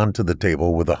tablet onto the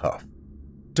table with a huff.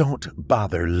 Don't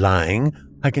bother lying.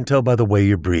 I can tell by the way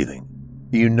you're breathing.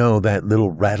 You know that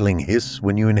little rattling hiss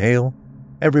when you inhale?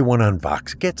 Everyone on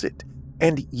Vox gets it.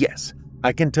 And yes,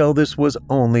 I can tell this was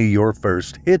only your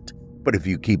first hit, but if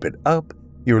you keep it up,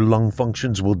 your lung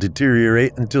functions will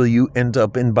deteriorate until you end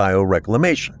up in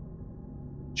bioreclamation.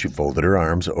 She folded her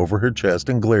arms over her chest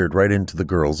and glared right into the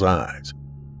girl's eyes.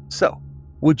 So,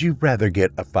 would you rather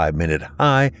get a 5-minute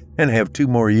high and have 2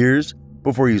 more years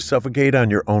before you suffocate on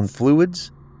your own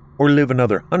fluids? Or live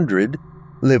another 100,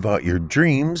 live out your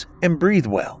dreams, and breathe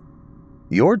well?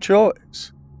 Your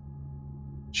choice.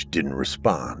 She didn't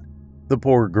respond. The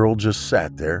poor girl just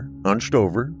sat there, hunched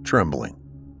over, trembling.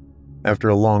 After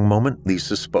a long moment,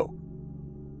 Lisa spoke.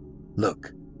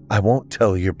 Look, I won't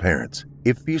tell your parents.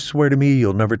 If you swear to me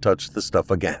you'll never touch the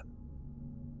stuff again.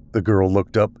 The girl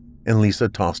looked up, and Lisa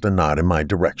tossed a nod in my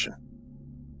direction.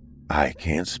 I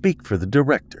can't speak for the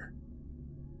director.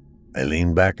 I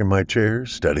leaned back in my chair,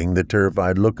 studying the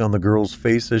terrified look on the girl's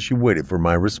face as she waited for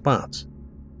my response.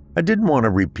 I didn't want to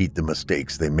repeat the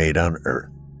mistakes they made on Earth,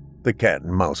 the cat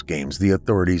and mouse games the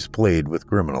authorities played with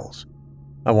criminals.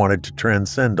 I wanted to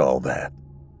transcend all that,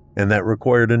 and that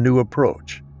required a new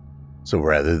approach. So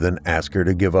rather than ask her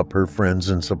to give up her friends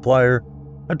and supplier,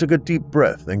 I took a deep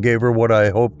breath and gave her what I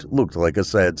hoped looked like a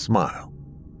sad smile.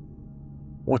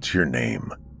 What's your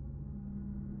name?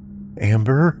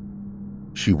 Amber?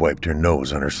 She wiped her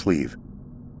nose on her sleeve.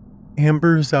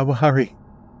 Amber Zawahiri.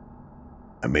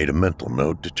 I made a mental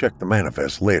note to check the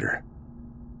manifest later.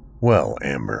 Well,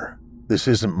 Amber, this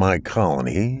isn't my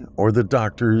colony, or the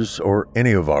doctors, or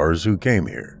any of ours who came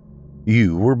here.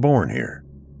 You were born here.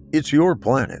 It's your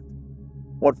planet.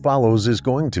 What follows is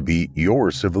going to be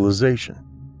your civilization.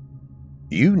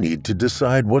 You need to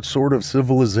decide what sort of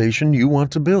civilization you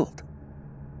want to build.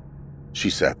 She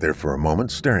sat there for a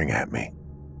moment staring at me,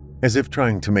 as if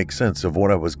trying to make sense of what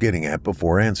I was getting at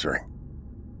before answering.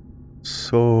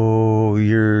 So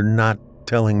you're not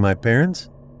telling my parents?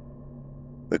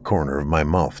 The corner of my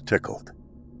mouth tickled.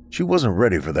 She wasn't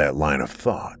ready for that line of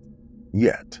thought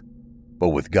yet, but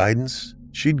with guidance,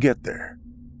 she'd get there.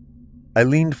 I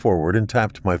leaned forward and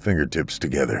tapped my fingertips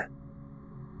together.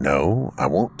 No, I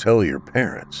won't tell your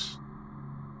parents.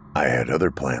 I had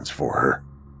other plans for her.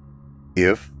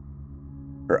 If...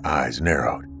 Her eyes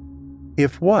narrowed.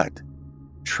 If what?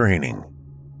 Training.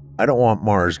 I don't want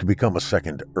Mars to become a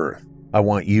second Earth. I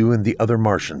want you and the other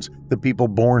Martians, the people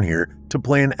born here, to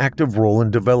play an active role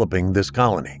in developing this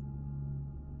colony.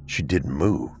 She didn't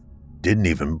move, didn't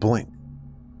even blink.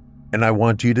 And I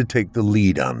want you to take the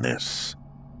lead on this.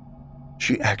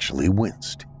 She actually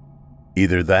winced.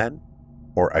 Either that,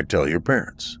 or I tell your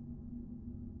parents.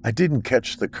 I didn't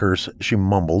catch the curse she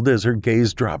mumbled as her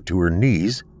gaze dropped to her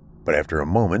knees, but after a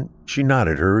moment, she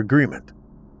nodded her agreement.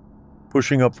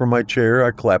 Pushing up from my chair,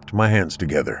 I clapped my hands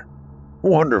together.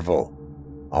 Wonderful.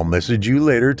 I'll message you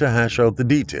later to hash out the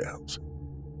details.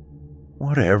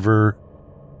 Whatever.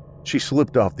 She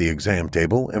slipped off the exam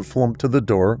table and flumped to the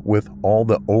door with all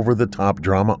the over-the-top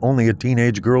drama only a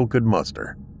teenage girl could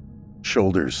muster.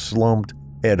 Shoulders slumped,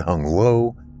 head hung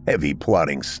low, heavy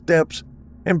plodding steps,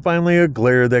 and finally a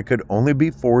glare that could only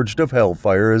be forged of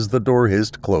hellfire as the door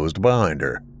hissed closed behind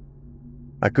her.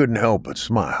 I couldn't help but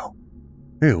smile.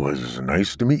 It was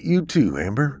nice to meet you too,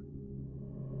 Amber.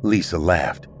 Lisa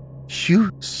laughed.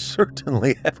 You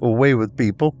certainly have a way with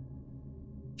people.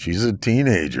 She's a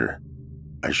teenager.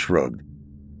 I shrugged.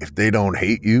 If they don't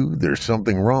hate you, there's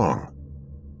something wrong.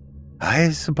 I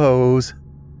suppose.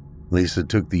 Lisa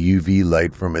took the UV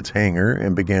light from its hanger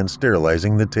and began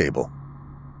sterilizing the table.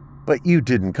 But you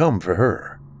didn't come for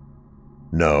her.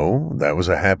 No, that was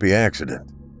a happy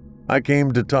accident. I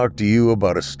came to talk to you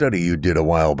about a study you did a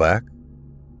while back.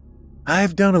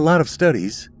 I've done a lot of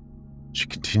studies. She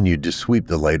continued to sweep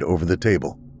the light over the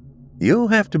table. You'll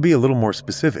have to be a little more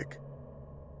specific.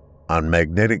 On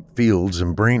magnetic fields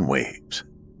and brain waves.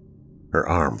 Her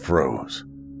arm froze.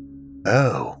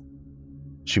 Oh.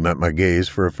 She met my gaze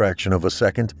for a fraction of a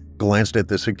second, glanced at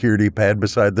the security pad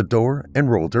beside the door,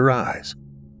 and rolled her eyes.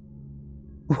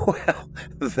 Well,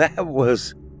 that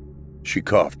was... She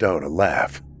coughed out a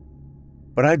laugh.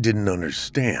 But I didn't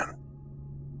understand.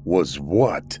 Was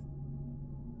what?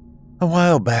 A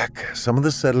while back, some of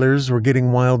the settlers were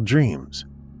getting wild dreams.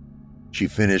 She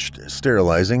finished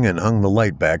sterilizing and hung the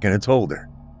light back in its holder.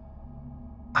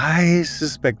 I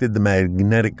suspected the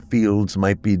magnetic fields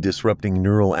might be disrupting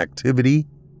neural activity,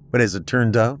 but as it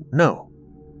turned out, no.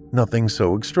 Nothing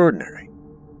so extraordinary.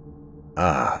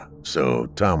 Ah, so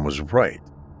Tom was right.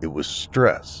 It was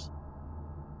stress.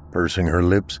 Pursing her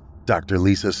lips, Dr.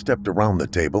 Lisa stepped around the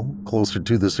table, closer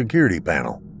to the security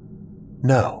panel.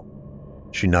 No.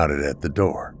 She nodded at the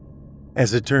door.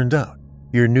 As it turned out,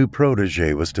 your new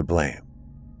protege was to blame.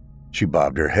 She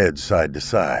bobbed her head side to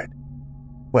side.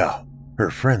 Well, her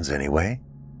friends anyway.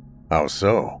 How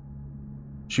so?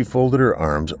 She folded her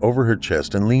arms over her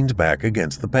chest and leaned back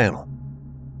against the panel.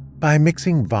 By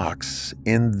mixing Vox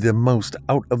in the most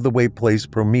out-of-the-way place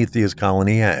Prometheus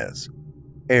colony has.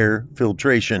 Air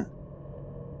filtration.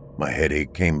 My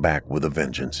headache came back with a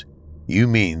vengeance. You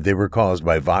mean they were caused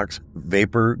by Vox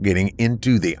vapor getting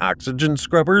into the oxygen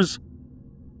scrubbers?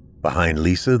 Behind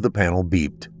Lisa, the panel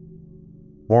beeped.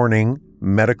 Warning,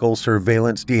 medical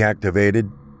surveillance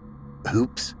deactivated.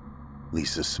 Oops,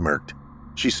 Lisa smirked.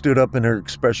 She stood up and her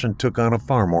expression took on a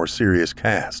far more serious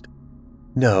cast.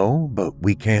 No, but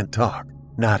we can't talk.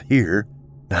 Not here.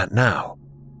 Not now.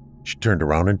 She turned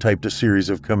around and typed a series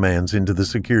of commands into the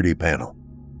security panel.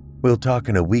 We'll talk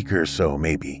in a week or so,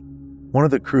 maybe. One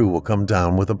of the crew will come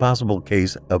down with a possible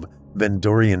case of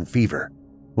Vendorian fever.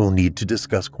 We'll need to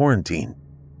discuss quarantine.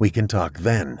 We can talk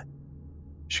then.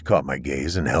 She caught my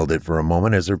gaze and held it for a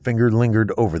moment as her finger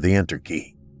lingered over the enter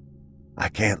key. I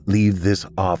can't leave this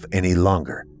off any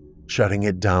longer. Shutting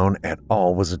it down at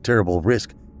all was a terrible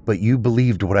risk, but you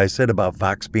believed what I said about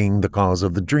Vox being the cause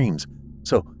of the dreams,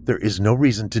 so there is no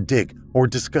reason to dig or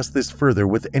discuss this further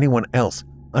with anyone else.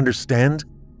 Understand?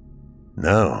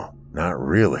 No, not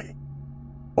really.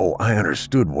 Oh, I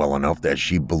understood well enough that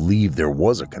she believed there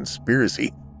was a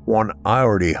conspiracy, one I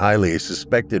already highly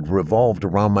suspected revolved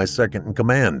around my second in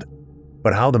command.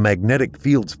 But how the magnetic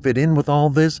fields fit in with all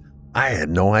this, I had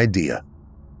no idea.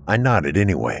 I nodded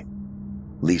anyway.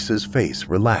 Lisa's face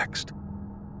relaxed.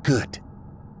 Good.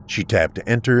 She tapped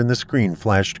enter and the screen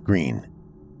flashed green.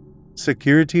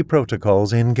 Security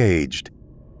protocols engaged.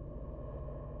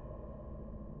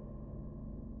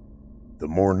 The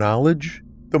more knowledge,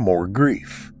 the more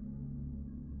grief.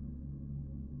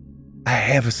 I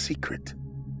have a secret.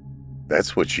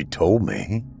 That's what she told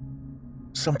me.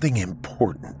 Something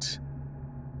important.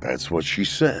 That's what she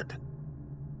said.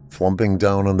 Flumping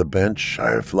down on the bench,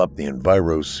 I flopped the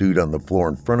Enviro suit on the floor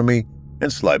in front of me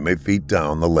and slid my feet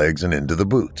down the legs and into the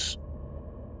boots.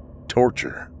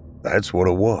 Torture, that's what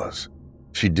it was.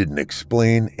 She didn't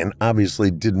explain and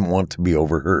obviously didn't want to be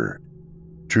overheard.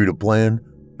 True to plan,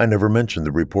 I never mentioned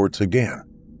the reports again,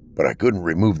 but I couldn't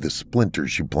remove the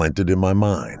splinters she planted in my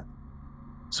mind.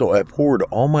 So I poured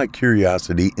all my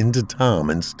curiosity into Tom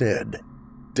instead,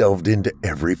 delved into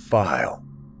every file,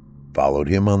 followed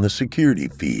him on the security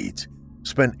feeds,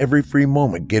 spent every free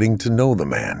moment getting to know the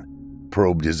man,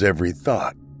 probed his every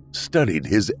thought, studied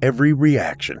his every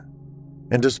reaction.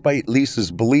 And despite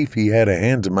Lisa's belief he had a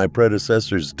hand in my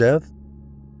predecessor's death,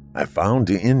 I found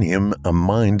in him a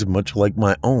mind much like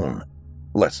my own,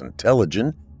 less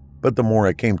intelligent, but the more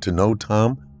I came to know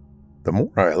Tom, the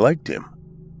more I liked him.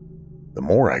 The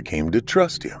more I came to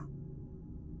trust him.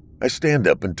 I stand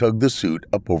up and tug the suit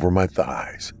up over my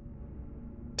thighs.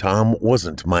 Tom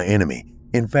wasn't my enemy.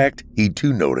 In fact, he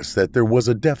too noticed that there was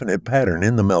a definite pattern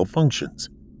in the malfunctions.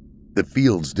 The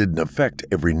fields didn't affect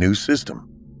every new system,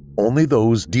 only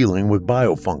those dealing with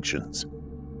biofunctions.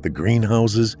 The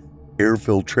greenhouses, air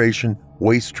filtration,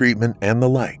 waste treatment, and the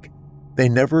like. They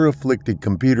never afflicted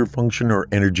computer function or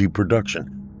energy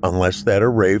production unless that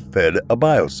array fed a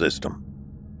biosystem.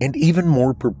 And even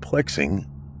more perplexing,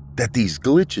 that these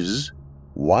glitches,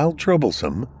 while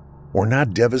troublesome, were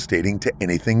not devastating to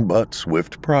anything but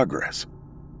swift progress.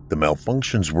 The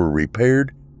malfunctions were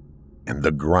repaired, and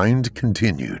the grind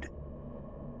continued.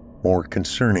 More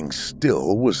concerning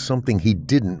still was something he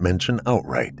didn't mention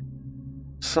outright.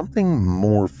 Something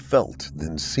more felt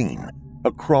than seen,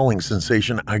 a crawling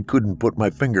sensation I couldn't put my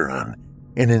finger on,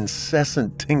 an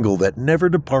incessant tingle that never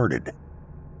departed.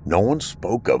 No one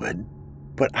spoke of it,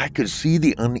 but I could see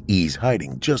the unease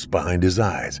hiding just behind his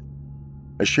eyes,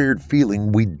 a shared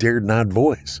feeling we dared not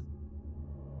voice,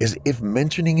 as if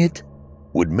mentioning it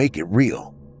would make it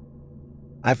real.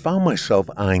 I found myself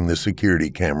eyeing the security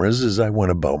cameras as I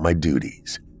went about my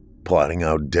duties, plotting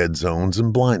out dead zones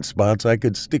and blind spots I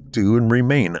could stick to and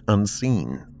remain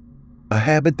unseen, a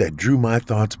habit that drew my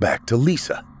thoughts back to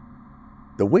Lisa.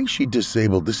 The way she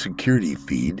disabled the security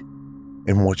feed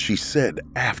and what she said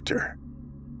after.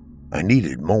 I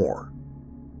needed more,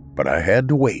 but I had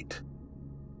to wait.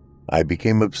 I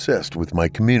became obsessed with my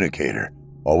communicator,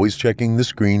 always checking the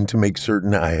screen to make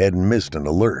certain I hadn't missed an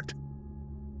alert.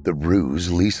 The ruse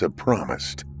Lisa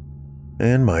promised,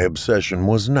 and my obsession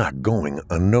was not going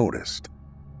unnoticed.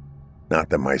 Not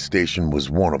that my station was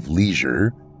one of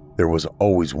leisure. There was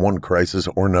always one crisis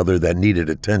or another that needed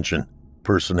attention,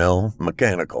 personnel,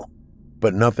 mechanical,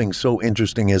 but nothing so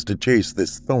interesting as to chase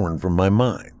this thorn from my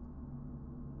mind.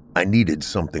 I needed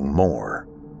something more,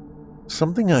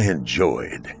 something I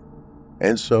enjoyed,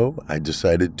 and so I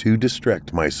decided to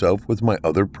distract myself with my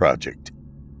other project,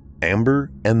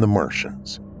 Amber and the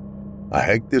Martians. I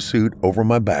hiked the suit over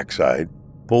my backside,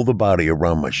 pulled the body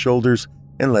around my shoulders,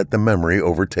 and let the memory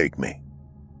overtake me.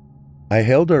 I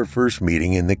held our first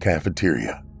meeting in the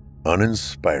cafeteria,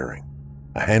 uninspiring.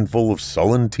 A handful of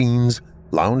sullen teens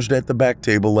lounged at the back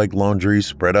table like laundry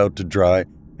spread out to dry,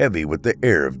 heavy with the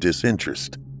air of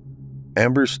disinterest.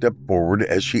 Amber stepped forward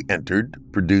as she entered,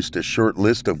 produced a short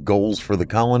list of goals for the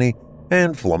colony,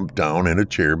 and flumped down in a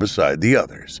chair beside the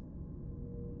others.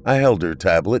 I held her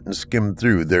tablet and skimmed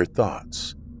through their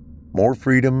thoughts. More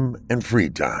freedom and free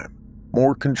time,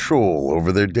 more control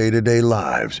over their day-to-day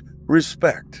lives,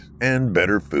 respect, and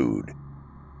better food.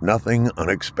 Nothing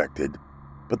unexpected,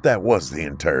 but that was the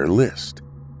entire list.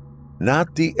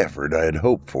 Not the effort I had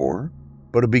hoped for,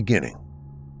 but a beginning.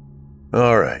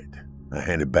 All right. I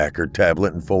handed back her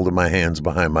tablet and folded my hands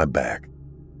behind my back.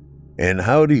 And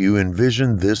how do you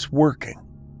envision this working?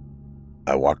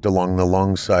 I walked along the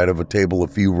long side of a table a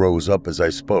few rows up as I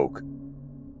spoke.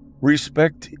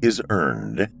 Respect is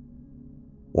earned.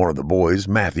 One of the boys,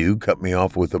 Matthew, cut me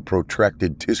off with a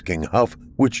protracted tisking huff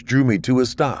which drew me to a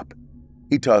stop.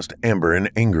 He tossed Amber an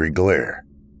angry glare.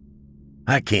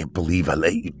 I can't believe I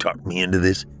let you talk me into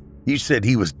this. You said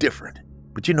he was different,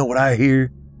 but you know what I hear?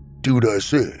 Do what I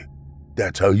say.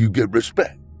 That's how you get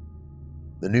respect.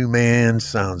 The new man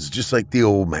sounds just like the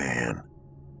old man.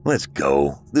 Let's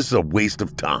go. This is a waste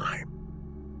of time.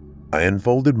 I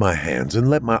unfolded my hands and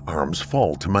let my arms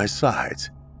fall to my sides.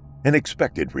 An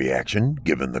expected reaction,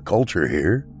 given the culture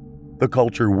here, the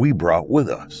culture we brought with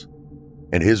us.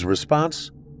 And his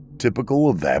response, typical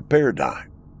of that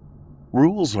paradigm.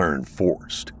 Rules are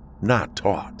enforced, not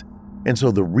taught, and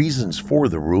so the reasons for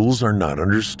the rules are not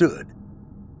understood.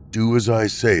 Do as I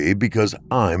say because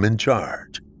I'm in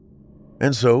charge.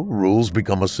 And so rules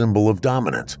become a symbol of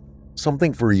dominance,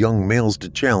 something for young males to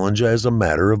challenge as a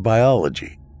matter of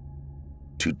biology.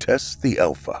 To test the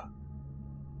alpha.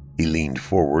 He leaned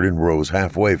forward and rose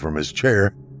halfway from his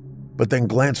chair, but then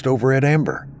glanced over at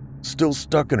Amber, still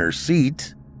stuck in her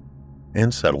seat,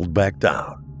 and settled back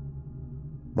down.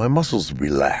 My muscles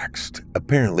relaxed.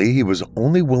 Apparently, he was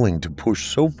only willing to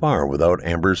push so far without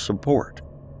Amber's support,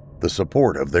 the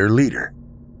support of their leader.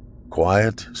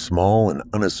 Quiet, small, and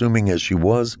unassuming as she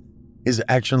was, his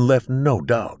action left no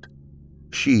doubt.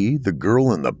 She, the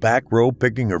girl in the back row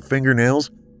picking her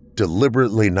fingernails,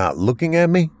 deliberately not looking at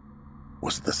me,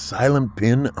 was the silent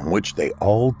pin on which they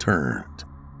all turned.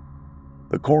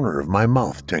 The corner of my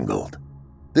mouth tingled.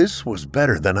 This was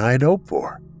better than I had hoped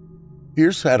for.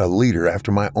 Here sat a leader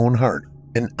after my own heart,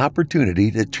 an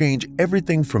opportunity to change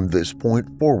everything from this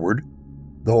point forward,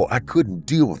 though I couldn't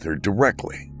deal with her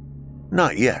directly.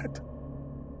 Not yet.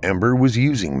 Amber was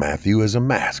using Matthew as a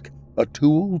mask, a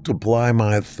tool to ply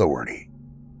my authority.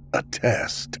 A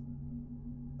test.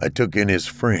 I took in his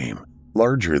frame,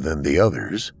 larger than the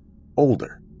others,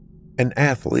 older. An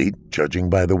athlete, judging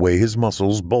by the way his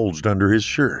muscles bulged under his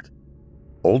shirt.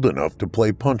 Old enough to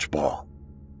play punchball.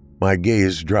 My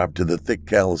gaze dropped to the thick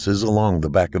calluses along the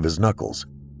back of his knuckles.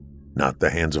 Not the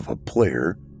hands of a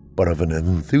player, but of an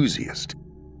enthusiast.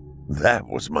 That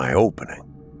was my opening.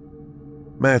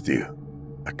 Matthew,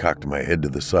 I cocked my head to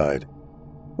the side.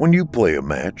 When you play a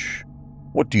match,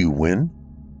 what do you win?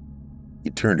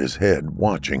 He turned his head,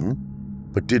 watching,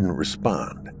 but didn't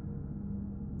respond.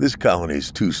 This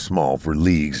colony's too small for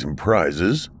leagues and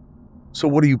prizes, so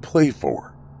what do you play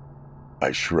for?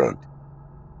 I shrugged.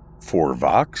 For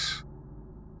Vox?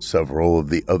 Several of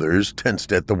the others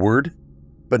tensed at the word,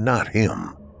 but not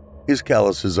him. His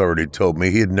calluses already told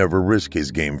me he'd never risk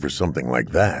his game for something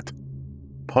like that.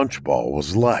 Punchball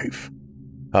was life,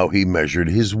 how he measured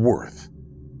his worth.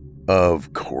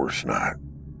 Of course not.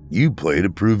 You play to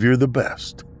prove you're the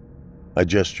best. I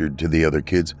gestured to the other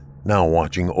kids, now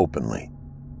watching openly.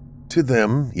 To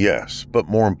them, yes, but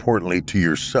more importantly to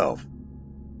yourself.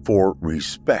 For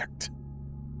respect.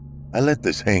 I let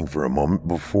this hang for a moment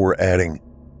before adding,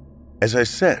 as I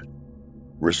said,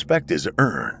 respect is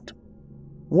earned.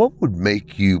 What would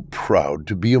make you proud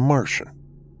to be a Martian?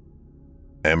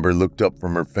 Amber looked up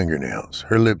from her fingernails,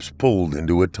 her lips pulled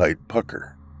into a tight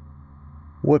pucker.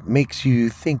 What makes you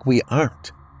think we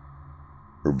aren't?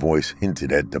 Her voice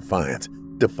hinted at defiance,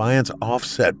 defiance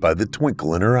offset by the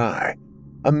twinkle in her eye,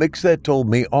 a mix that told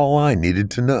me all I needed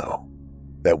to know,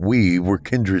 that we were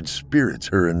kindred spirits,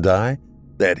 her and I,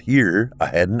 that here I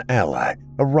had an ally,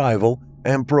 a rival,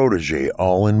 and protege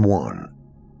all in one,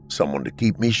 someone to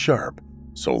keep me sharp,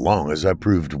 so long as I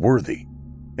proved worthy.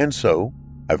 And so,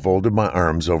 I folded my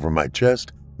arms over my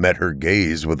chest, met her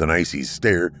gaze with an icy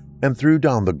stare, and threw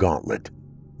down the gauntlet,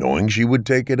 knowing she would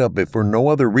take it up if for no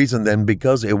other reason than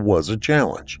because it was a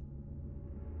challenge.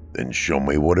 Then show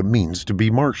me what it means to be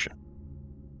Martian.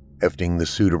 Hefting the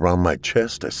suit around my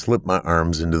chest, I slipped my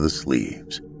arms into the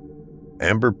sleeves.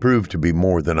 Amber proved to be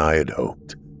more than I had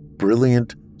hoped.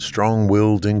 Brilliant,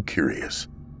 strong-willed, and curious.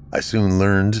 I soon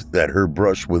learned that her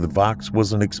brush with Vox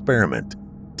was an experiment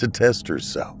to test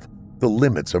herself, the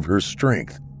limits of her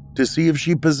strength, to see if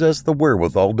she possessed the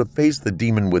wherewithal to face the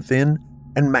demon within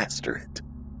and master it.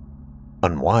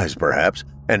 Unwise, perhaps,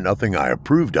 and nothing I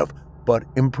approved of, but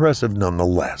impressive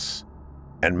nonetheless.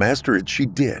 And master it she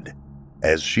did,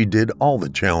 as she did all the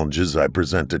challenges I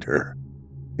presented her.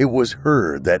 It was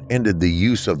her that ended the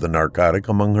use of the narcotic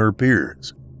among her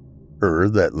peers. Her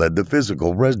that led the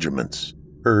physical regiments.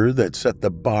 Her that set the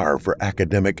bar for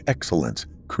academic excellence,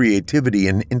 creativity,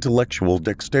 and intellectual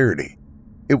dexterity.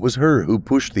 It was her who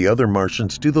pushed the other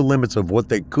Martians to the limits of what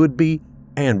they could be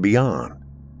and beyond.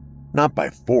 Not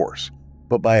by force,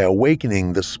 but by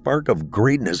awakening the spark of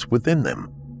greatness within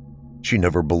them. She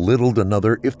never belittled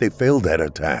another if they failed at a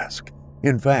task.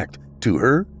 In fact, to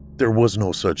her, there was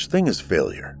no such thing as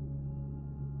failure.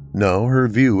 No, her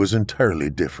view was entirely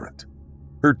different.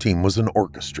 Her team was an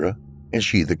orchestra, and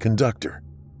she the conductor,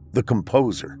 the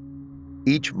composer.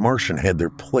 Each Martian had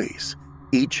their place,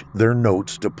 each their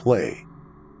notes to play.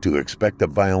 To expect a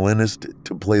violinist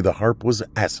to play the harp was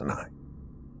asinine.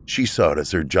 She saw it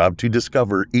as her job to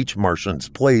discover each Martian's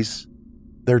place,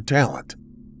 their talent.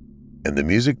 And the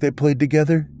music they played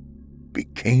together?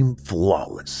 became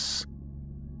flawless.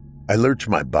 I lurched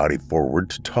my body forward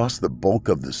to toss the bulk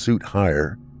of the suit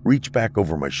higher, reach back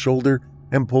over my shoulder,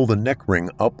 and pull the neck ring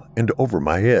up and over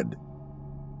my head.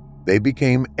 They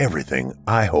became everything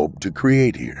I hoped to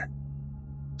create here.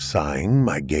 Sighing,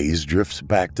 my gaze drifts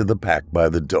back to the pack by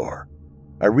the door.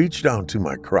 I reach down to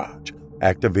my crotch,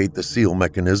 activate the seal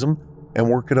mechanism, and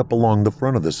work it up along the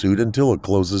front of the suit until it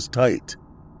closes tight.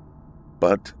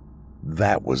 But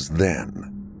that was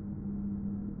then.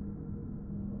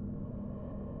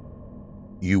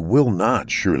 You will not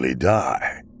surely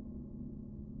die.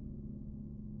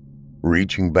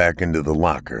 Reaching back into the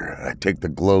locker, I take the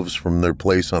gloves from their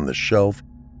place on the shelf,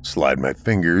 slide my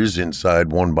fingers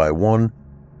inside one by one,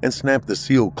 and snap the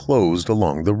seal closed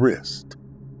along the wrist.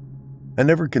 I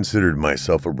never considered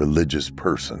myself a religious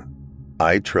person.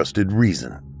 I trusted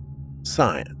reason,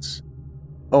 science.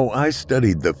 Oh, I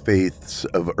studied the faiths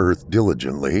of Earth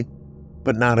diligently,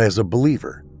 but not as a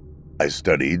believer. I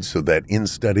studied so that in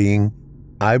studying,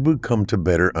 I would come to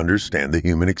better understand the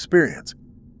human experience,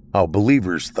 how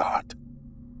believers thought,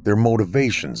 their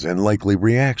motivations and likely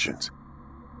reactions.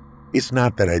 It's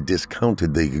not that I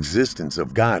discounted the existence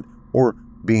of God or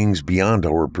beings beyond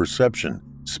our perception,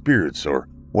 spirits, or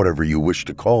whatever you wish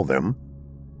to call them,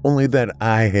 only that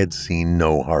I had seen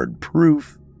no hard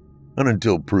proof, and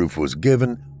until proof was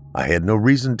given, I had no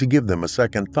reason to give them a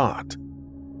second thought.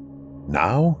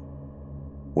 Now?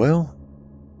 Well,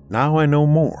 now I know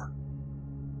more.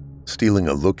 Stealing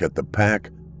a look at the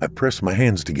pack, I press my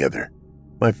hands together.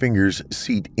 My fingers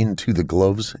seat into the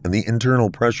gloves and the internal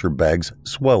pressure bags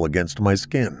swell against my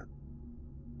skin.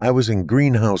 I was in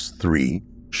Greenhouse 3,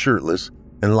 shirtless,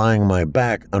 and lying on my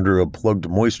back under a plugged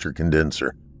moisture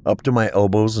condenser, up to my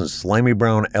elbows in slimy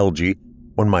brown algae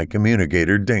when my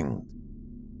communicator dinged.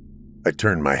 I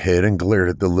turned my head and glared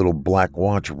at the little black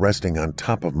watch resting on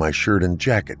top of my shirt and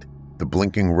jacket, the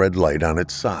blinking red light on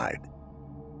its side.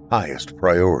 Highest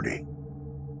priority.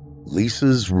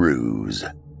 Lisa's ruse.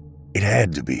 It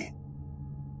had to be.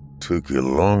 "Took you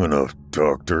long enough,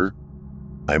 Doctor,"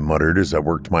 I muttered as I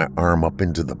worked my arm up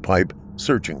into the pipe,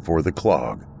 searching for the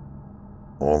clog.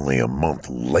 Only a month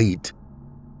late.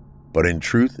 But in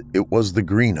truth, it was the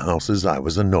greenhouses I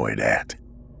was annoyed at.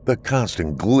 The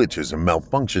constant glitches and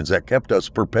malfunctions that kept us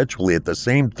perpetually at the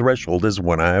same threshold as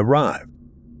when I arrived.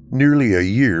 Nearly a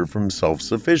year from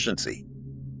self-sufficiency.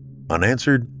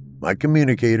 Unanswered, my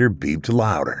communicator beeped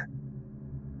louder.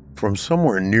 From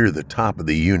somewhere near the top of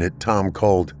the unit, Tom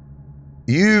called,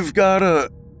 "You've got a..."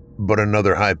 But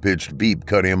another high-pitched beep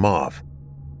cut him off.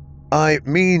 "I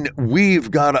mean,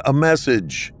 we've got a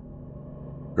message."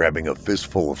 Grabbing a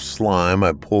fistful of slime,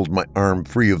 I pulled my arm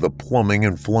free of the plumbing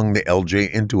and flung the LJ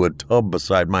into a tub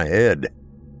beside my head.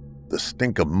 The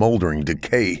stink of moldering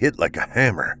decay hit like a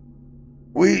hammer.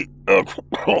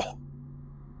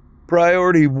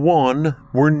 Priority 1,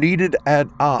 we're needed at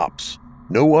Ops.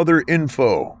 No other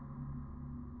info.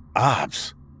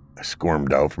 Ops? I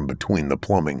squirmed out from between the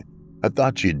plumbing. I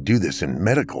thought you'd do this in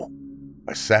medical.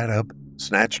 I sat up,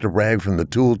 snatched a rag from the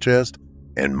tool chest,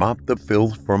 and mopped the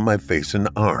filth from my face and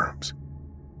arms.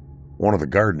 One of the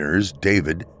gardeners,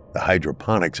 David, the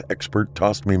hydroponics expert,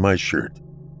 tossed me my shirt.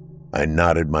 I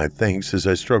nodded my thanks as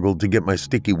I struggled to get my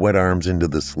sticky wet arms into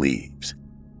the sleeves.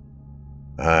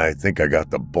 "I think I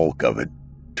got the bulk of it.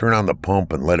 Turn on the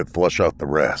pump and let it flush out the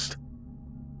rest."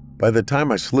 By the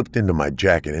time I slipped into my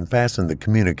jacket and fastened the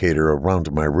communicator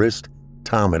around my wrist,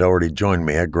 Tom had already joined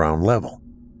me at ground level.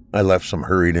 I left some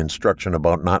hurried instruction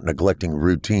about not neglecting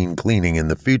routine cleaning in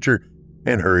the future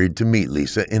and hurried to meet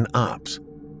Lisa in Ops.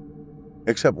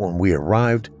 Except when we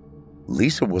arrived,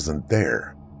 Lisa wasn't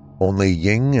there, only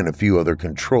Ying and a few other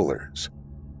controllers.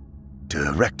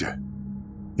 "Director."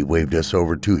 He waved us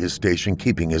over to his station,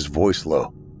 keeping his voice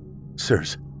low.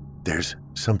 "Sirs, there's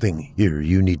something here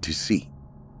you need to see."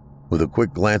 With a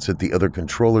quick glance at the other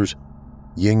controllers,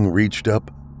 Ying reached up,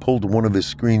 pulled one of his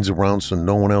screens around so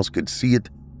no one else could see it,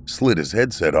 slid his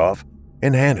headset off,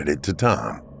 and handed it to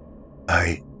Tom.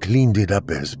 "I cleaned it up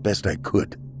as best I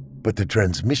could, but the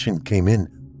transmission came in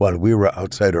while we were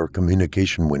outside our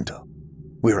communication window.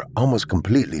 We were almost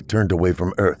completely turned away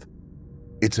from Earth.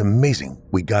 It's amazing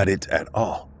we got it at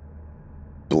all."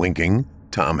 Blinking,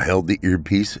 Tom held the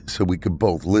earpiece so we could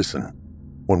both listen.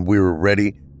 When we were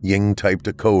ready, Ying typed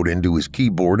a code into his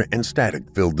keyboard and static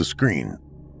filled the screen.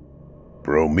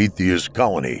 "Prometheus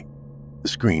Colony." The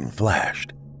screen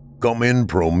flashed. "Come in,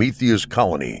 Prometheus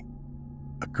Colony."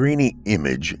 A grainy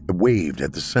image waved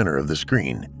at the center of the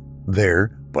screen,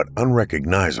 there but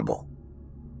unrecognizable.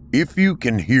 "If you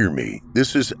can hear me,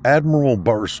 this is Admiral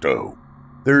Barstow.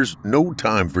 There's no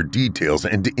time for details,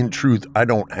 and in truth, I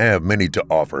don't have many to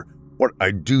offer, What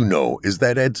I do know is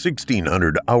that at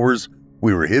 1600 hours,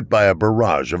 we were hit by a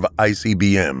barrage of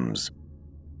ICBMs.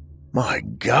 My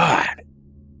God!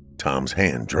 Tom's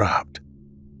hand dropped.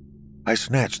 I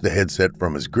snatched the headset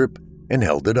from his grip and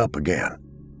held it up again.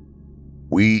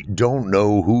 We don't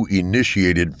know who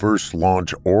initiated first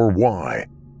launch or why,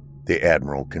 the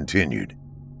Admiral continued.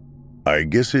 I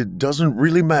guess it doesn't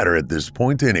really matter at this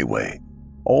point anyway.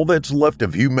 All that's left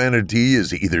of humanity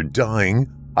is either dying,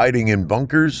 hiding in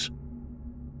bunkers,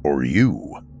 or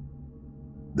you.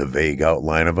 The vague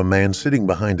outline of a man sitting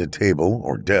behind a table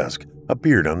or desk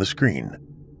appeared on the screen.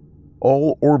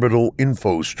 All orbital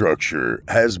infrastructure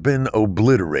has been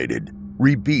obliterated.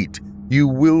 Repeat, you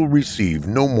will receive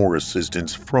no more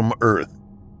assistance from Earth.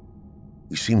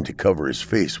 He seemed to cover his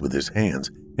face with his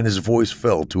hands, and his voice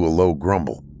fell to a low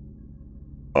grumble.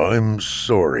 I'm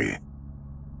sorry,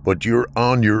 but you're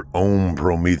on your own,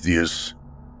 Prometheus.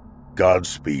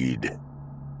 Godspeed.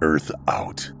 Earth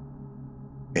out.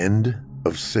 End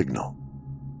of signal.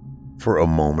 For a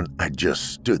moment, I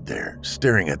just stood there,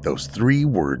 staring at those 3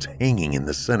 words hanging in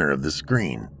the center of the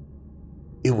screen.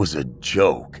 It was a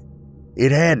joke.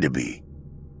 It had to be.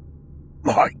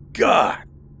 My God,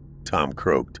 Tom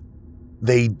croaked.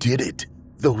 They did it.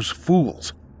 Those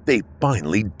fools. They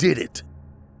finally did it.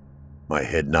 My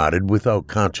head nodded without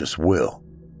conscious will.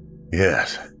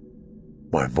 Yes.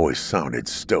 My voice sounded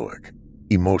stoic,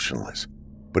 emotionless,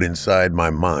 but inside my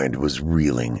mind was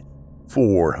reeling.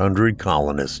 400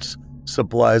 colonists,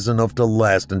 supplies enough to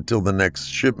last until the next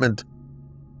shipment,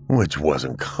 which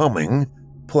wasn't coming,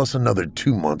 plus another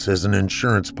 2 months as an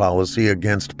insurance policy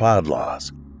against pod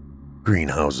loss.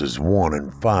 Greenhouses 1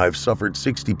 and 5 suffered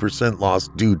 60% loss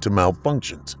due to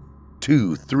malfunctions.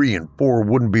 2, 3, and 4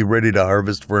 wouldn't be ready to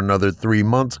harvest for another 3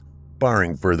 months,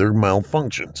 barring further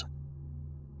malfunctions.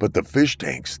 But the fish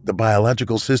tanks, the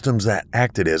biological systems that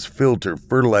acted as filter,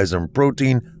 fertilizer, and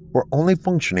protein, were only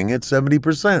functioning at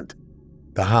 70%.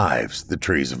 The hives, the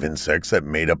trays of insects that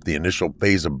made up the initial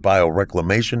phase of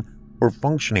bioreclamation, were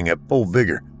functioning at full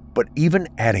vigor, but even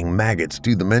adding maggots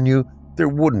to the menu, there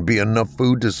wouldn't be enough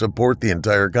food to support the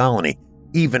entire colony,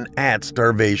 even at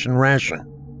starvation ration.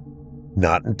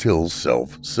 Not until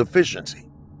self-sufficiency.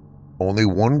 Only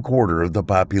 1/4 of the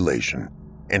population,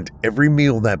 and every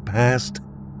meal that passed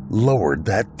lowered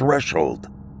that threshold.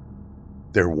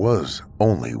 There was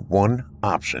only one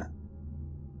option.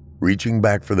 Reaching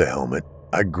back for the helmet,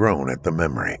 I groaned at the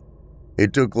memory.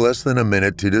 It took less than a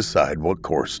minute to decide what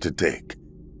course to take.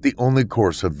 The only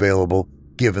course available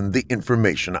given the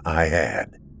information I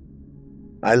had.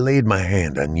 I laid my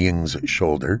hand on Ying's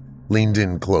shoulder, leaned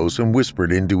in close, and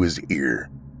whispered into his ear.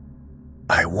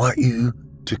 I want you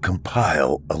to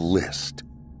compile a list.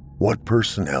 What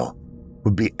personnel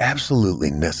would be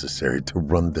absolutely necessary to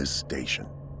run this station?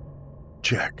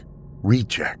 Check,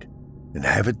 recheck, and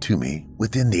have it to me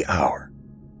within the hour.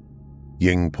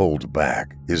 Ying pulled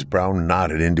back, his brow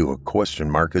knotted into a question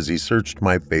mark as he searched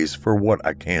my face for what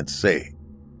I can't say.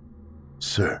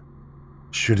 Sir,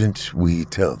 shouldn't we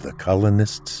tell the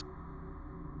colonists?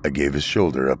 I gave his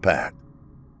shoulder a pat.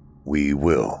 We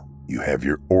will. You have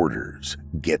your orders.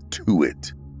 Get to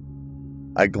it.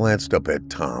 I glanced up at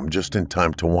Tom just in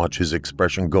time to watch his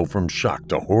expression go from shock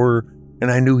to horror, and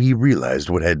I knew he realized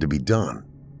what had to be done.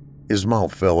 His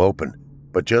mouth fell open,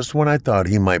 but just when I thought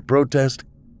he might protest,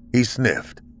 he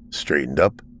sniffed, straightened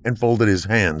up, and folded his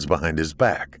hands behind his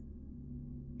back.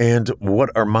 And what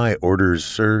are my orders,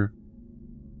 sir?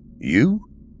 You?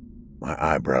 My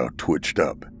eyebrow twitched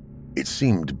up. It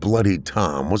seemed Bloody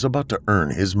Tom was about to earn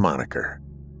his moniker.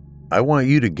 I want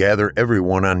you to gather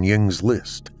everyone on Ying's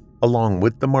list, along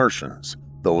with the Martians,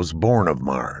 those born of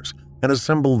Mars, and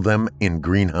assemble them in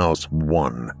Greenhouse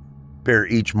 1. Pair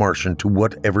each Martian to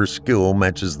whatever skill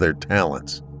matches their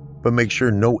talents, but make sure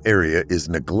no area is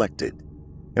neglected.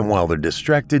 And while they're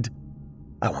distracted,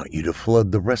 I want you to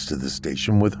flood the rest of the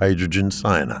station with hydrogen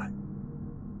cyanide.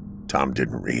 Tom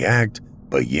didn't react,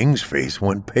 but Ying's face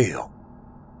went pale.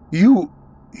 You,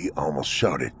 he almost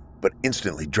shouted, but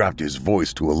instantly dropped his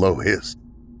voice to a low hiss.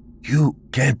 You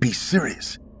can't be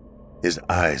serious. His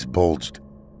eyes bulged.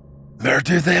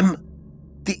 Murder them?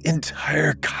 The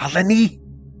entire colony?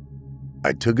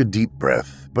 I took a deep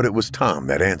breath, but it was Tom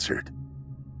that answered.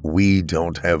 We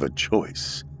don't have a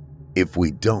choice. If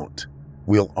we don't,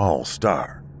 we'll all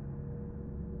starve.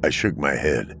 I shook my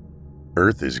head.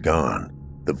 Earth is gone.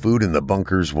 The food in the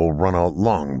bunkers will run out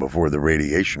long before the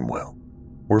radiation will.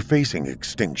 We're facing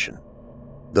extinction.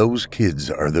 Those kids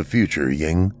are the future,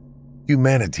 Ying.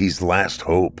 Humanity's last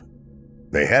hope.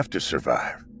 They have to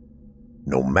survive,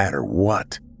 no matter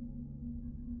what.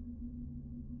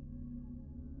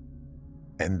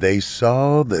 and they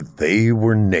saw that they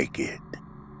were naked.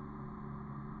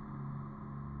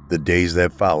 The days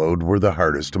that followed were the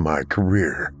hardest of my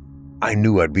career. I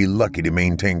knew I'd be lucky to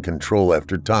maintain control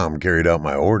after Tom carried out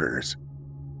my orders.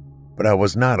 But I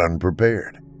was not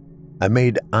unprepared. I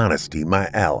made honesty my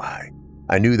ally.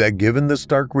 I knew that given the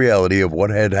stark reality of what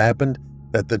had happened,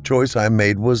 that the choice I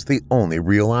made was the only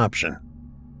real option.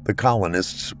 The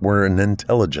colonists were an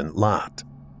intelligent lot.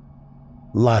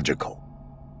 Logical.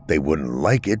 They wouldn't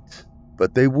like it,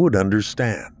 but they would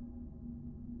understand.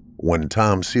 When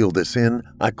Tom sealed us in,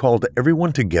 I called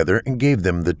everyone together and gave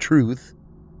them the truth,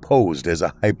 posed as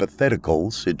a hypothetical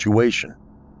situation.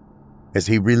 As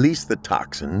he released the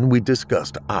toxin, we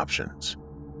discussed options,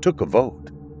 took a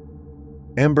vote.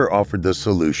 Amber offered the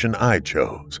solution I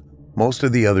chose. Most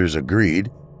of the others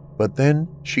agreed, but then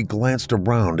she glanced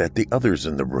around at the others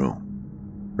in the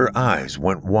room. Her eyes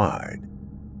went wide.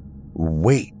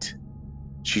 Wait.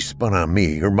 She spun on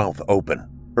me, her mouth open,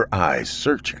 her eyes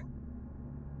searching.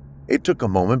 It took a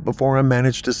moment before I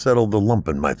managed to settle the lump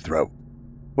in my throat,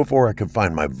 before I could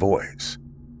find my voice,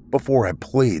 before I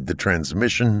played the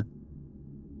transmission,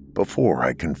 before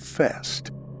I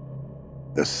confessed.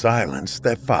 The silence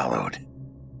that followed,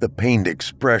 the pained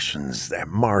expressions that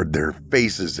marred their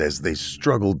faces as they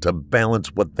struggled to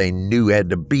balance what they knew had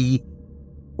to be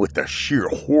with the sheer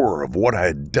horror of what I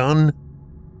had done.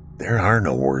 There are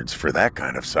no words for that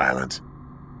kind of silence.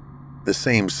 The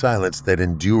same silence that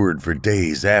endured for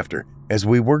days after as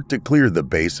we worked to clear the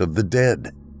base of the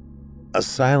dead. A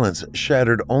silence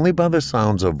shattered only by the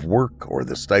sounds of work or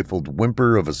the stifled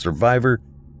whimper of a survivor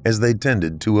as they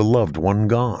tended to a loved one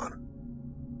gone.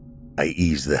 I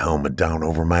ease the helmet down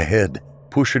over my head,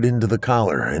 push it into the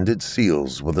collar, and it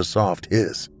seals with a soft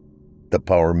hiss. The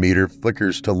power meter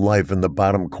flickers to life in the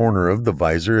bottom corner of the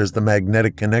visor as the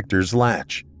magnetic connectors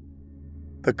latch.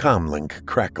 The comlink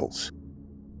crackles.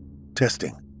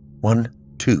 Testing. 1,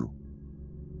 2.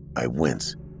 I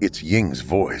wince. It's Ying's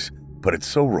voice, but it's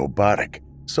so robotic,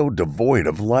 so devoid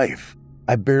of life,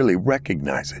 I barely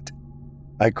recognize it.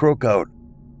 I croak out,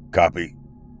 "Copy,"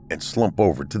 and slump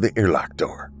over to the airlock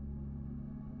door.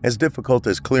 As difficult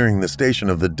as clearing the station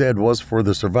of the dead was for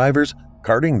the survivors,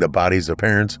 carting the bodies of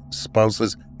parents,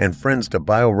 spouses, and friends to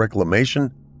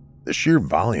bioreclamation, the sheer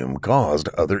volume caused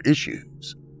other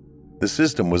issues. The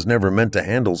system was never meant to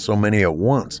handle so many at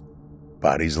once.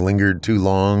 Bodies lingered too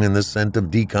long, and the scent of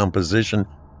decomposition,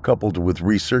 coupled with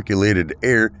recirculated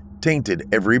air, tainted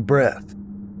every breath.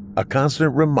 A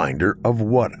constant reminder of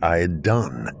what I had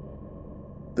done.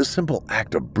 The simple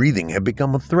act of breathing had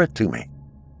become a threat to me,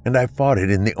 and I fought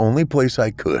it in the only place I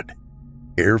could: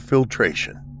 air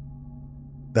filtration.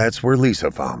 That's where Lisa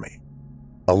found me,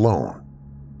 alone,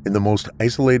 in the most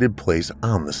isolated place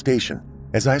on the station,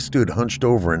 as I stood hunched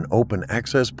over an open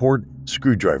access port,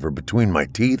 screwdriver between my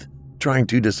teeth, trying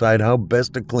to decide how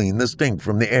best to clean the stink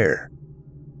from the air.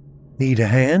 "Need a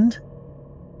hand?"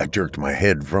 I jerked my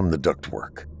head from the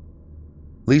ductwork.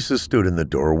 Lisa stood in the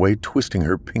doorway, twisting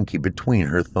her pinky between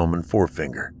her thumb and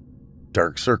forefinger.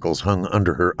 Dark circles hung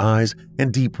under her eyes,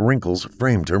 and deep wrinkles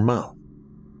framed her mouth.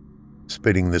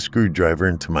 Spitting the screwdriver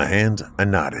into my hand, I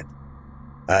nodded.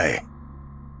 "Aye."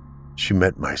 She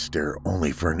met my stare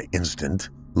only for an instant,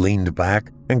 leaned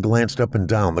back, and glanced up and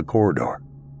down the corridor.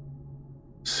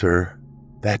 "Sir,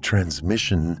 that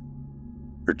transmission..."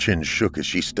 Her chin shook as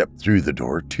she stepped through the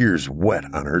door, tears wet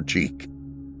on her cheek.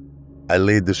 I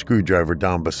laid the screwdriver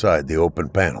down beside the open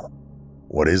panel.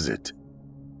 "What is it?"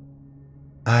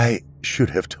 "I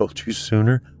should have told you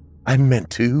sooner. I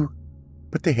meant to,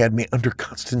 but they had me under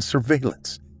constant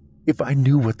surveillance. If I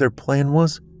knew what their plan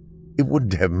was, it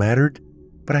wouldn't have mattered,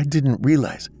 but I didn't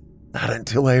realize, not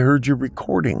until I heard your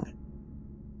recording."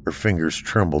 Her fingers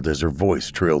trembled as her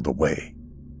voice trailed away.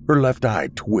 Her left eye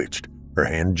twitched, her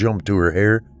hand jumped to her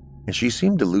hair, and she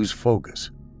seemed to lose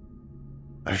focus.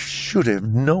 "I should have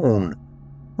known.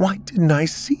 Why didn't I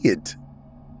see it?"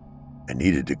 I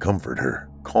needed to comfort her,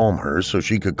 calm her so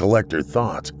she could collect her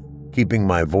thoughts. Keeping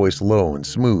my voice low and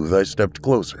smooth, I stepped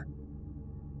closer.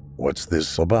 "What's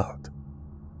this about?"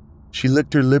 She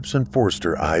licked her lips and forced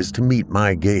her eyes to meet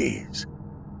my gaze.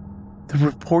 "The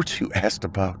reports you asked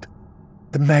about.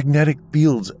 The magnetic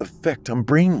field's effect on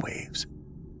brainwaves."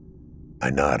 I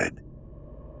nodded.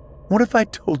 "What if I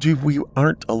told you we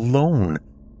aren't alone?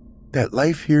 That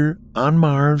life here on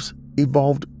Mars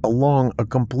evolved along a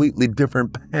completely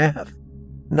different path.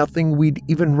 Nothing we'd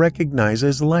even recognize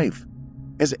as life,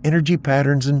 as energy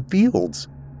patterns and fields.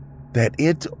 That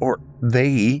it, or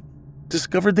they,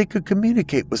 discovered they could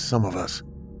communicate with some of us.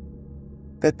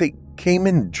 That they came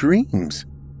in dreams.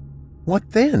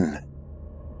 What then?"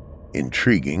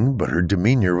 Intriguing, but her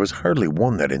demeanor was hardly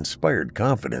one that inspired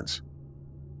confidence.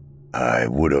 I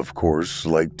would, of course,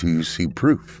 like to see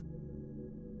proof.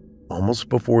 Almost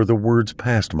before the words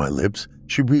passed my lips,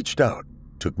 she reached out,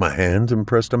 took my hand, and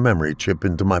pressed a memory chip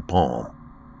into my palm.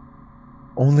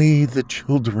 Only the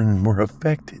children were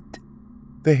affected.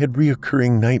 They had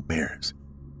reoccurring nightmares,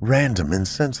 random and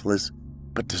senseless,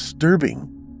 but disturbing.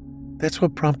 That's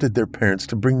what prompted their parents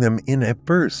to bring them in at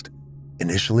first.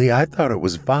 Initially, I thought it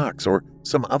was Vox or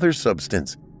some other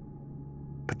substance.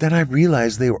 But then I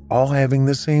realized they were all having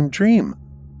the same dream.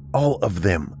 All of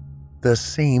them. The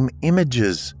same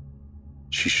images.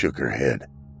 She shook her head.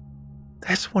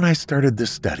 That's when I started the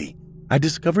study. I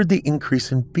discovered the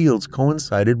increase in fields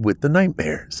coincided with the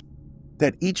nightmares.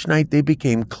 That each night they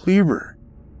became clearer.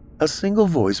 A single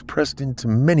voice pressed into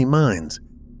many minds.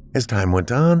 As time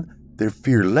went on, their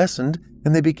fear lessened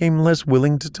and they became less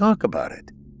willing to talk about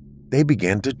it. They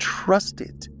began to trust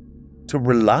it, to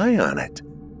rely on it.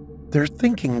 Their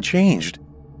thinking changed.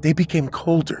 They became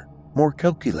colder, more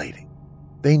calculating.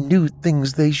 They knew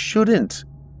things they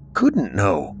couldn't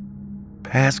know.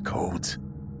 Passcodes.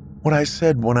 What I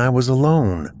said when I was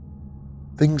alone.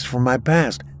 Things from my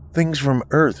past, things from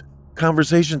Earth,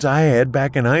 conversations I had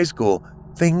back in high school,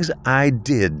 things I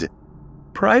did.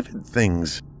 Private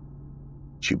things.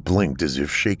 She blinked as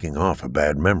if shaking off a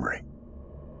bad memory.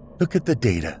 Look at the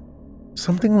data.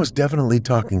 Something was definitely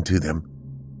talking to them.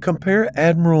 Compare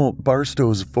Admiral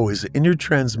Barstow's voice in your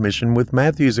transmission with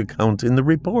Matthew's account in the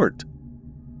report.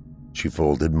 She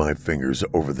folded my fingers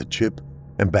over the chip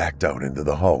and backed out into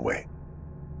the hallway.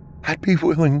 I'd be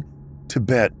willing to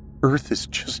bet Earth is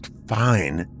just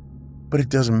fine, but it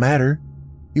doesn't matter.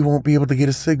 You won't be able to get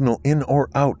a signal in or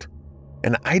out,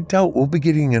 and I doubt we'll be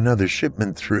getting another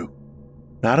shipment through.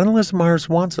 Not unless Mars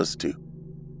wants us to.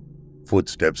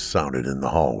 Footsteps sounded in the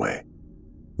hallway.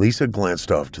 Lisa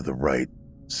glanced off to the right,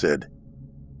 said,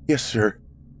 "Yes, sir.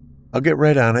 I'll get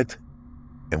right on it,"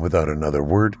 and without another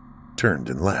word, turned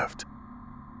and left.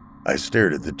 I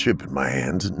stared at the chip in my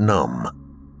hand, numb,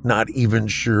 not even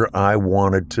sure I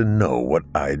wanted to know what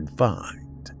I'd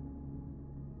find.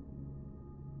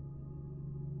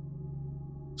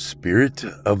 Spirit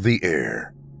of the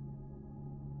Air.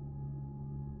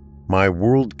 My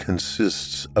world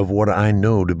consists of what I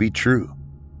know to be true,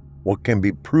 what can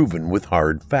be proven with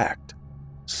hard fact,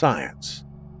 science.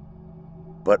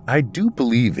 But I do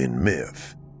believe in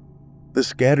myth, the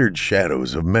scattered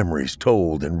shadows of memories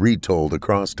told and retold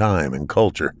across time and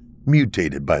culture,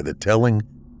 mutated by the telling,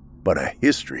 but a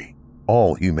history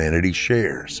all humanity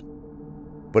shares.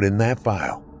 But in that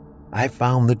file, I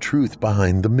found the truth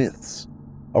behind the myths,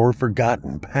 our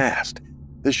forgotten past,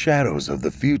 the shadows of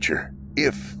the future,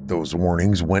 if those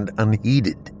warnings went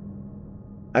unheeded.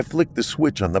 I flicked the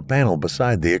switch on the panel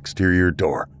beside the exterior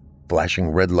door. Flashing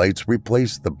red lights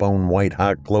replace the bone-white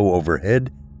hot glow overhead,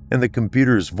 and the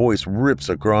computer's voice rips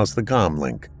across the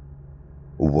comlink.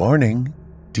 Warning,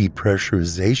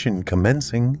 depressurization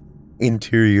commencing,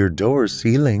 interior door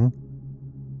sealing.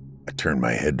 I turned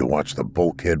my head to watch the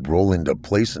bulkhead roll into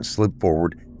place and slip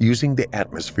forward, using the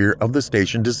atmosphere of the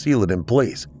station to seal it in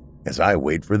place, as I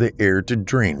wait for the air to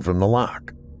drain from the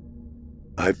lock.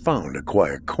 I found a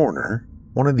quiet corner,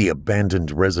 one of the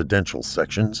abandoned residential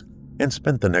sections, and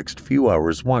spent the next few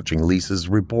hours watching Lisa's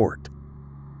report.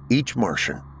 Each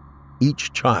Martian,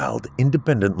 each child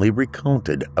independently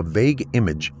recounted a vague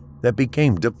image that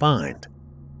became defined,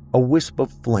 a wisp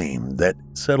of flame that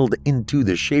settled into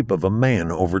the shape of a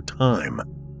man over time,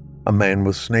 a man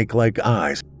with snake-like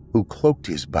eyes who cloaked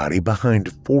his body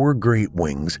behind 4 great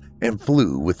wings and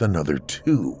flew with another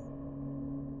 2.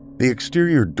 The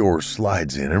exterior door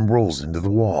slides in and rolls into the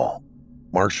wall.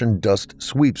 Martian dust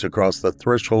sweeps across the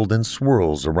threshold and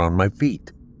swirls around my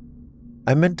feet.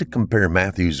 I meant to compare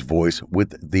Matthew's voice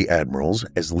with the Admiral's,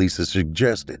 as Lisa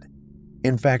suggested.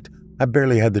 In fact, I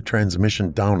barely had the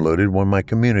transmission downloaded when my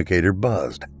communicator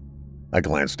buzzed. I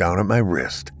glanced down at my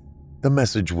wrist. The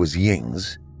message was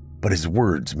Ying's, but his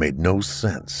words made no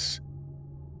sense.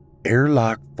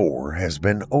 Airlock 4 has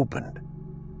been opened.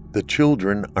 The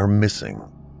children are missing.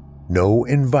 No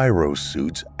enviro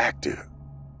suits active.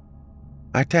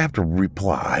 I tapped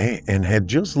reply and had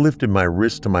just lifted my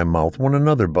wrist to my mouth when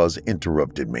another buzz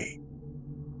interrupted me.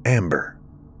 Amber.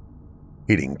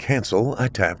 Hitting cancel, I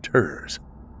tapped hers.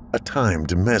 A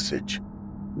timed message,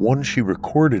 one she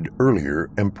recorded earlier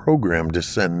and programmed to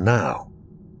send now.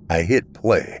 I hit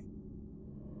play.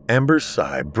 Amber's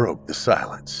sigh broke the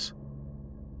silence.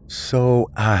 So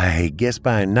I guess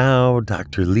by now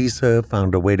Dr. Lisa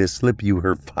found a way to slip you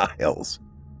her files.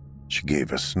 She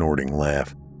gave a snorting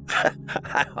laugh.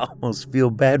 I almost feel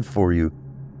bad for you.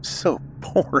 So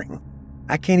boring.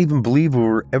 I can't even believe we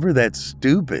were ever that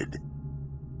stupid.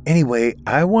 Anyway,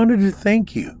 I wanted to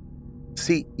thank you.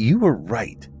 See, you were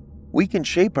right. We can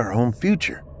shape our own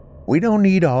future. We don't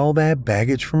need all that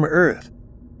baggage from Earth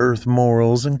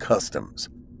morals and customs.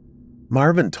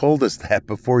 Marvin told us that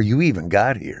before you even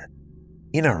got here.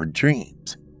 In our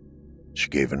dreams. She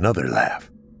gave another laugh.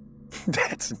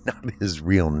 That's not his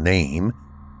real name.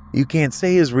 You can't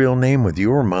say his real name with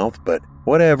your mouth, but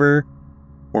whatever.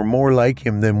 We're more like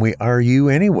him than we are you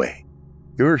anyway.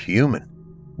 You're human.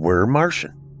 We're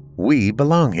Martian. We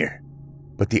belong here.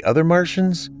 But the other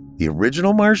Martians, the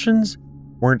original Martians,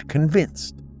 weren't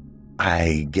convinced.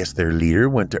 I guess their leader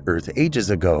went to Earth ages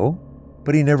ago,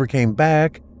 but he never came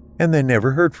back, and they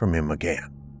never heard from him again.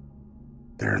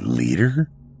 Their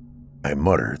leader? I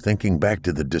mutter, thinking back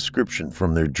to the description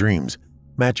from their dreams,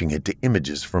 matching it to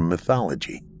images from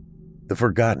mythology. The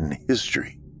forgotten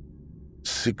history.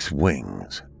 6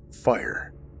 wings,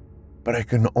 fire. But I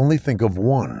can only think of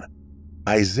one,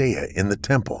 Isaiah in the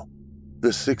temple, the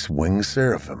 6-winged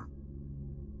seraphim.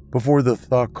 Before the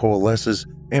thought coalesces,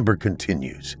 Amber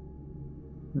continues.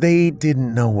 They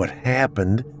didn't know what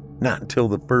happened, not until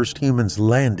the first humans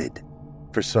landed.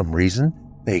 For some reason,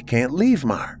 they can't leave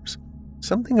Mars.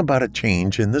 Something about a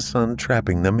change in the sun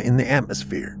trapping them in the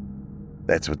atmosphere.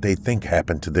 That's what they think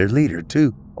happened to their leader,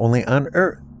 too, only on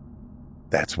Earth.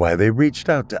 That's why they reached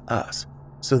out to us,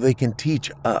 so they can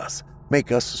teach us,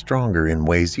 make us stronger in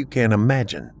ways you can't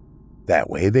imagine. That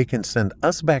way they can send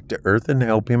us back to Earth and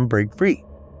help him break free.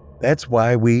 That's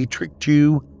why we tricked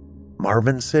you.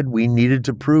 Marvin said we needed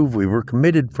to prove we were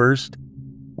committed first.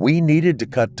 We needed to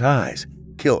cut ties,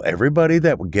 kill everybody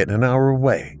that would get in our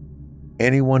way.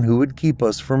 Anyone who would keep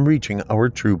us from reaching our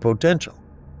true potential.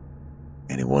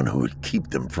 Anyone who would keep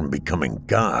them from becoming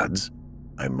gods,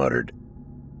 I muttered.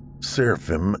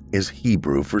 Seraphim is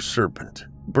Hebrew for serpent,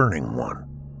 burning one,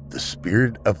 the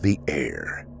spirit of the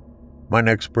air. My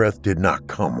next breath did not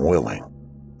come willing.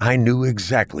 I knew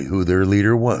exactly who their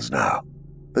leader was now.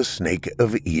 The Snake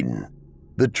of Eden,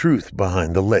 the truth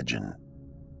behind the legend,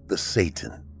 the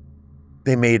Satan.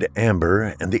 They made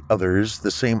Amber and the others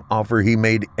the same offer he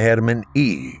made Adam and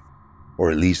Eve, or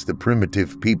at least the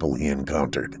primitive people he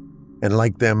encountered, and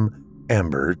like them,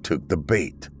 Amber took the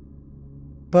bait.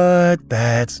 But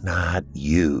that's not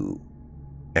you.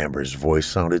 Amber's voice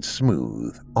sounded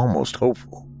smooth, almost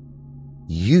hopeful.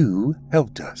 You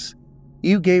helped us.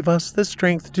 You gave us the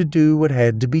strength to do what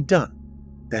had to be done.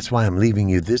 That's why I'm leaving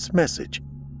you this message,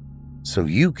 so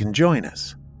you can join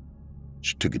us.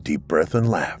 She took a deep breath and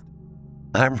laughed.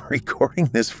 I'm recording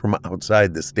this from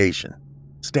outside the station,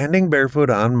 standing barefoot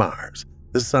on Mars,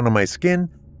 the sun on my skin,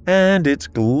 and it's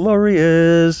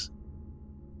glorious.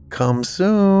 Come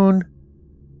soon.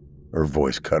 Her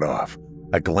voice cut off.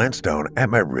 I glanced down at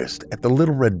my wrist at the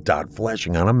little red dot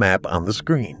flashing on a map on the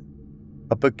screen.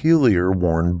 A peculiar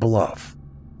worn bluff,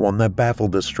 one that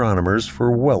baffled astronomers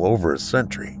for well over a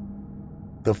century.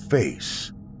 The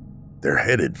face. They're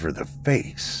headed for the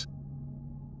face.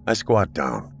 I squat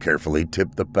down, carefully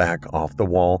tip the pack off the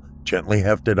wall, gently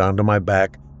heft it onto my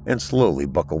back, and slowly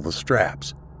buckle the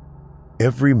straps.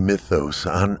 Every mythos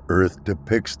on Earth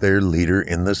depicts their leader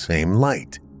in the same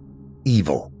light.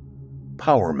 Evil.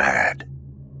 Power-mad.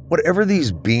 Whatever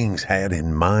these beings had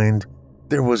in mind,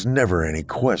 there was never any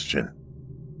question.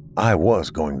 I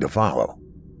was going to follow.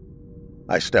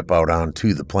 I step out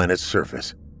onto the planet's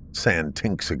surface. Sand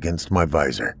tinks against my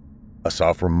visor. A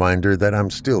soft reminder that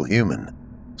I'm still human.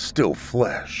 Still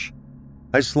flesh.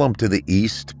 I slump to the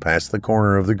east, past the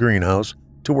corner of the greenhouse,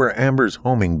 to where Amber's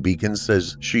homing beacon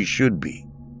says she should be.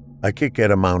 I kick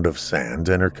at a mound of sand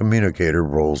and her communicator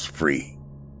rolls free.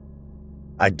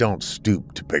 I don't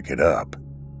stoop to pick it up.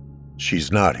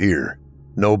 She's not here.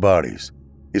 No bodies.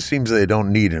 It seems they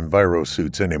don't need enviro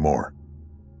suits anymore.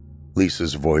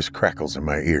 Lisa's voice crackles in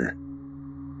my ear.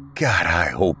 God, I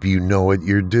hope you know what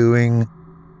you're doing.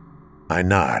 I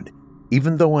nod,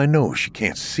 even though I know she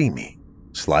can't see me,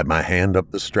 slide my hand up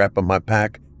the strap of my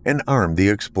pack, and arm the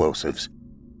explosives.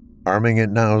 Arming it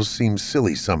now seems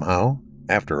silly somehow.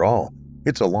 After all,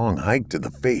 it's a long hike to the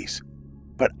face.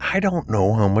 But I don't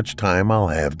know how much time I'll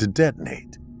have to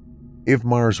detonate. If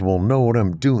Mars will know what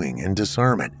I'm doing and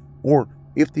disarm it, or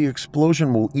if the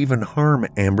explosion will even harm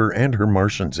Amber and her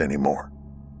Martians anymore.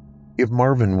 If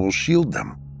Marvin will shield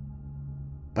them.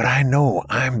 But I know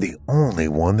I'm the only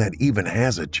one that even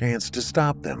has a chance to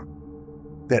stop them.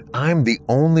 That I'm the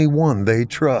only one they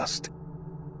trust.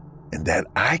 And that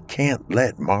I can't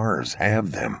let Mars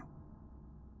have them.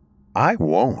 I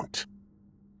won't.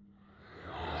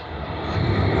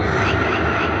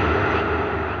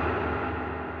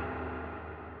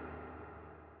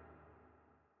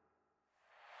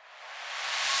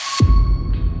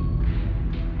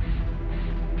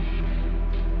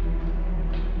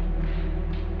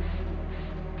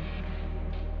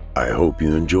 I hope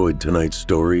you enjoyed tonight's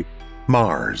story,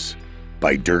 Mars,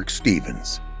 by Dirk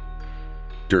Stevens.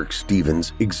 Dirk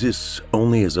Stevens exists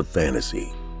only as a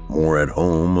fantasy, more at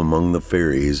home among the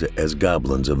fairies as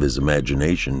goblins of his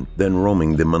imagination than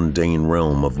roaming the mundane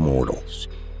realm of mortals.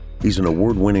 He's an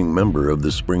award-winning member of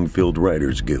the Springfield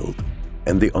Writers Guild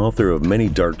and the author of many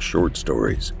dark short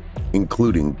stories,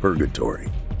 including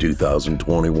Purgatory,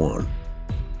 2021.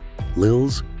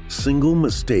 Lil's single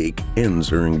mistake ends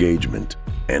her engagement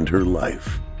and her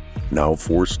life. Now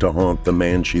forced to haunt the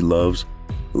man she loves,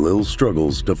 Lil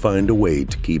struggles to find a way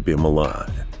to keep him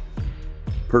alive.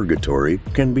 Purgatory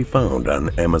can be found on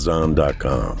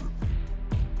Amazon.com.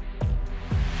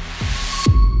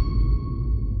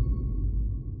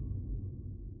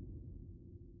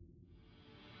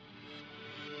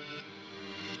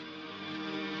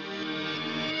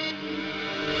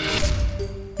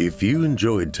 If you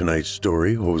enjoyed tonight's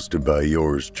story, hosted by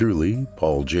yours truly,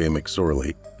 Paul J.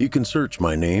 McSorley, you can search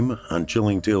my name on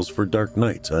Chilling Tales for Dark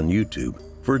Nights on YouTube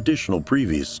for additional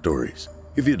previous stories.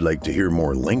 If you'd like to hear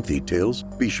more lengthy tales,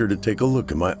 be sure to take a look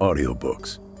at my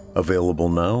audiobooks. Available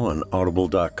now on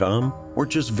audible.com or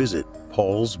just visit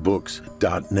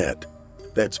paulsbooks.net.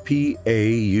 That's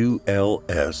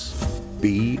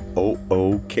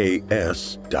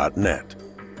PAULSBOOKS.net.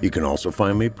 You can also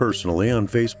find me personally on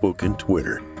Facebook and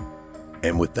Twitter.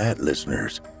 And with that,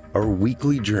 listeners, our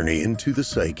weekly journey into the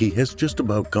psyche has just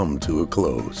about come to a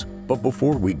close. But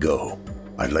before we go,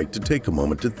 I'd like to take a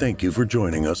moment to thank you for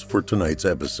joining us for tonight's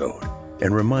episode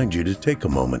and remind you to take a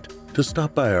moment to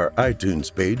stop by our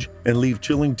iTunes page and leave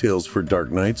Chilling Tales for Dark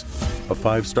Nights a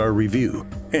 5-star review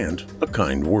and a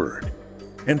kind word.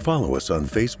 And follow us on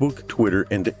Facebook, Twitter,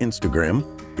 and Instagram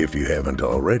if you haven't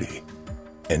already.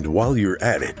 And while you're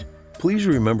at it, please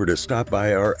remember to stop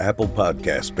by our Apple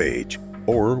Podcast page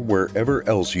or wherever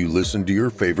else you listen to your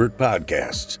favorite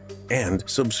podcasts and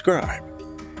subscribe.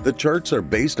 The charts are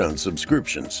based on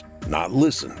subscriptions, not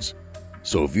listens.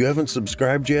 So if you haven't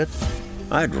subscribed yet,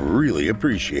 I'd really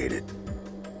appreciate it.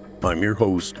 I'm your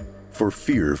host for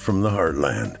Fear from the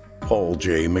Heartland, Paul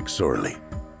J. McSorley.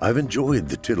 I've enjoyed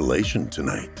the titillation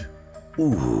tonight.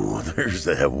 Ooh, there's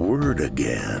that word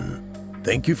again.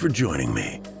 Thank you for joining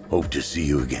me. Hope to see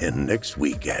you again next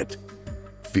week at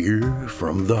Fear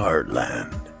from the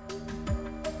Heartland.